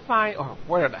 cannot find, or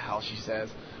whatever the hell she says.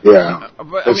 Yeah.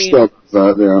 But it still does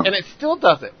that, yeah. And it still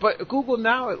does it. But Google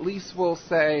Now at least will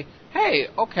say, hey,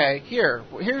 okay,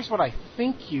 here's what I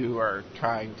think you are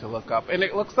trying to look up. And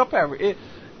it looks up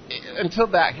until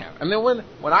that happened. And then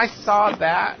when I saw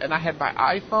that and I had my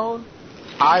iPhone,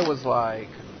 I was like,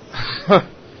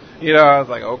 I was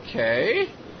like, okay.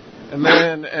 And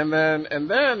then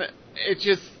it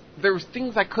just, there was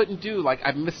things I couldn't do, like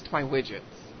I missed my widgets.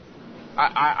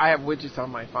 I have widgets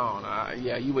on my phone.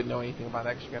 You wouldn't know anything about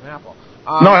that because you got an Apple.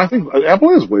 No, I think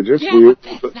Apple has widgets. Yeah,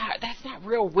 but that's not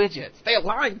real widgets. They're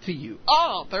lying to you.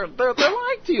 Oh, they're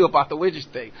lying to you about the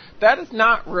widgets thing. That is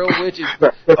not real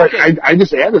widgets. Okay. I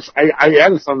just added. I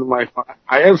added something to my.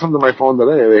 I added something to my phone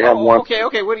today. They have one.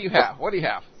 Okay. What do you have? I want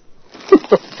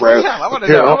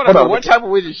to know what type of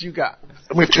widgets you got.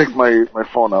 Let me check my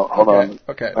phone out. Hold on.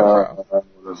 Okay.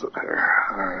 What is it here?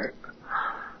 All right.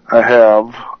 I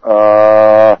have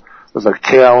there's a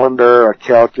calendar, a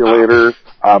calculator,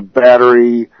 a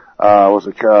battery,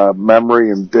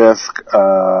 memory and disk,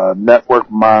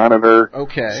 network monitor,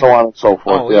 so on and so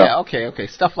forth. Oh yeah, okay,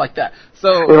 stuff like that.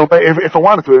 So if I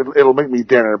wanted to, it'll make me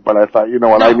dinner. But I thought,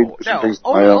 I need to do some things.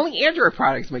 Only Android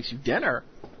products makes you dinner.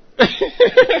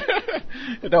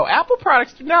 No, Apple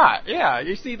products do not. Yeah,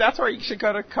 you see, that's why you should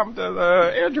come to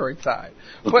the Android side.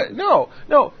 But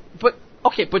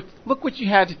but look what you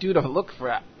had to do to look for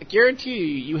that. I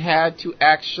guarantee you had to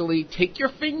actually take your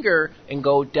finger and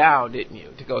go down, didn't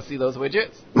you, to go see those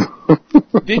widgets?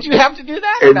 Did you have to do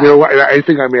that? And I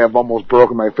think I may have almost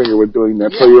broken my finger with doing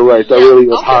that. So you're right. That really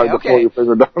is hard to pull your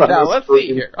finger down. Now let's see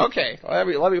here. Okay, let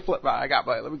me flip.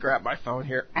 Let me grab my phone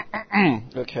here.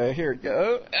 Okay, here we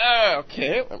go.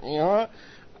 Okay,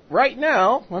 right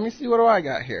now, let me see, what do I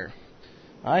got here?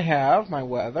 I have my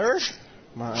weather,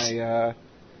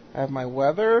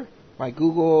 my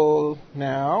Google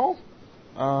Now.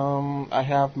 I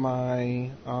have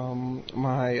my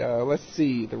let's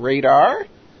see, the radar,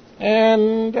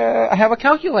 and I have a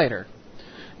calculator.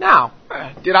 Now,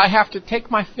 did I have to take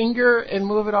my finger and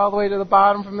move it all the way to the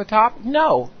bottom from the top?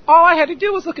 No. All I had to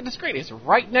do was look at the screen. It's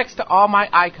right next to all my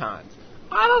icons.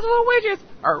 All those little widgets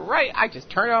are right. I just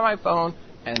turn it on my phone,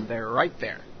 and they're right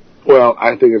there. Well,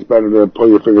 I think it's better to pull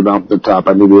your finger down from the top.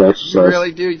 I need the exercise. You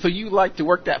really do? So you like to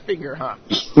work that finger, huh?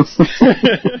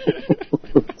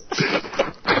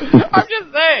 I'm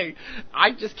just saying.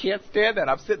 I just can't stand that.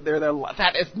 I'm sitting there.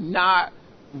 That's not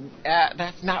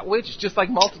widgets. Just like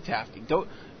multitasking. Don't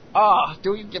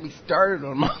even get me started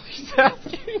on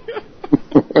multitasking.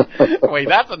 Wait,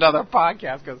 that's another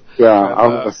podcast. Cause,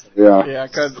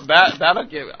 because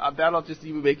that'll just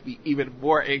even make me even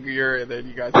more angrier, and then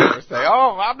you guys will say,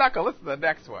 "Oh, I'm not gonna listen to the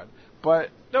next one." But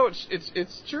no,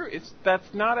 it's true.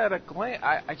 That's not at a glance.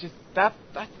 I just that's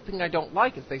the thing I don't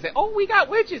like is they say, "Oh, we got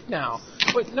widgets now,"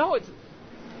 but no,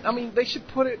 they should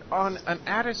put it on an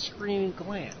at a screen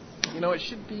glance. It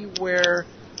should be where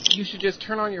you should just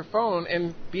turn on your phone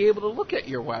and be able to look at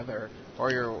your weather or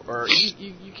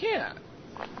you can't.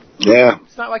 Yeah.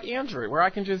 It's not like Android where I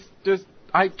can just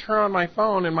I turn on my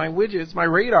phone and my widgets, my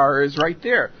radar is right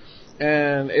there,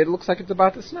 and it looks like it's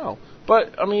about to snow.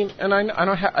 But I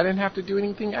didn't have to do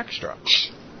anything extra.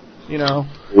 I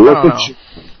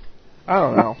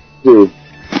don't know. Dude.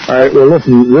 All right, well,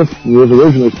 listen, this was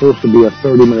originally supposed to be a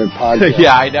 30-minute podcast.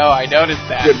 Yeah, I know, I noticed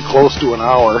that. Getting close to an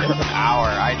hour. An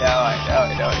hour, I know,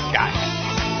 it's got it.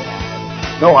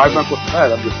 No, I'm not with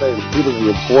that. I'm just saying, people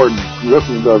are bored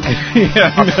listening to us. Yeah,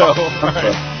 I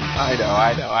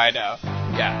know.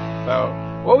 Yeah, so,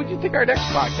 what would you think our next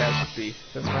podcast should be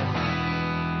this one?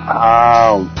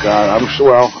 Oh, God, I'm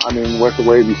sure, we'll have to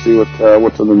wait and see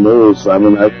what's in the news. I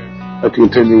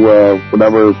continue,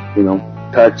 whatever,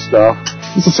 tech stuff.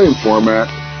 It's the same format.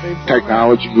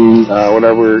 Technology,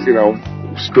 whatever,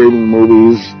 streaming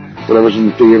movies, whatever's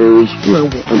in theaters,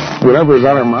 whatever's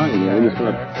on our mind. This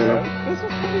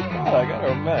was pretty fun, I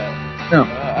gotta admit. Yeah.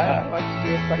 I'd like to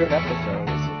do a second episode.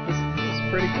 This is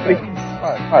pretty good. It's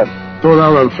fun. All right. Throw it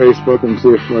out on Facebook and see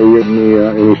if we get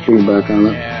any feedback on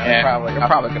it. Yeah, you're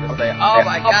probably going to say, oh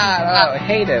my God, I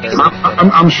hate it.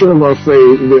 I'm sure they'll say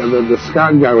the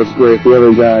Scott guy was great. The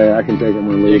other guy, I can take him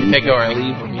or leave him. You can take him or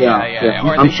leave him. Yeah.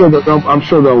 I'm sure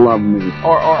they'll love me.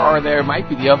 Or there might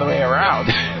be the other way around.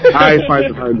 I find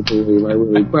it hard to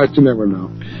believe, but you never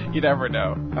know. You never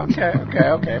know.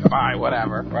 Okay, fine,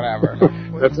 whatever.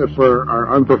 That's it for our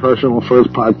unprofessional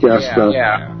first podcast.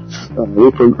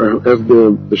 As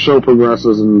the show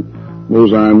progresses and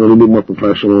moves on, it'll be more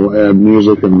professional. We'll add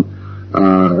music and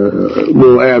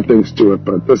we'll add things to it.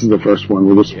 But this is the first one.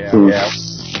 We'll just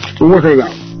we're working it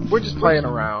out. We're just playing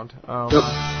around. Yep.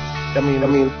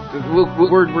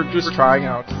 We're just trying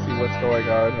out to see what's going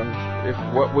on and if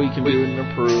what we can do and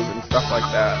improve and stuff like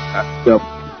that. Yep.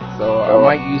 So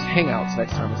I might use Hangouts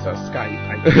next time instead of Skype.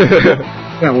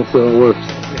 Yeah, we'll see how it works.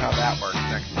 We'll see how that works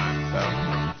next time. So.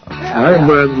 All right,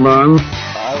 Bradman.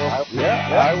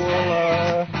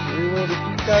 We will see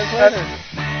you guys later.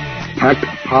 Tech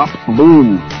Pop Boom.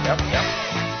 Yep.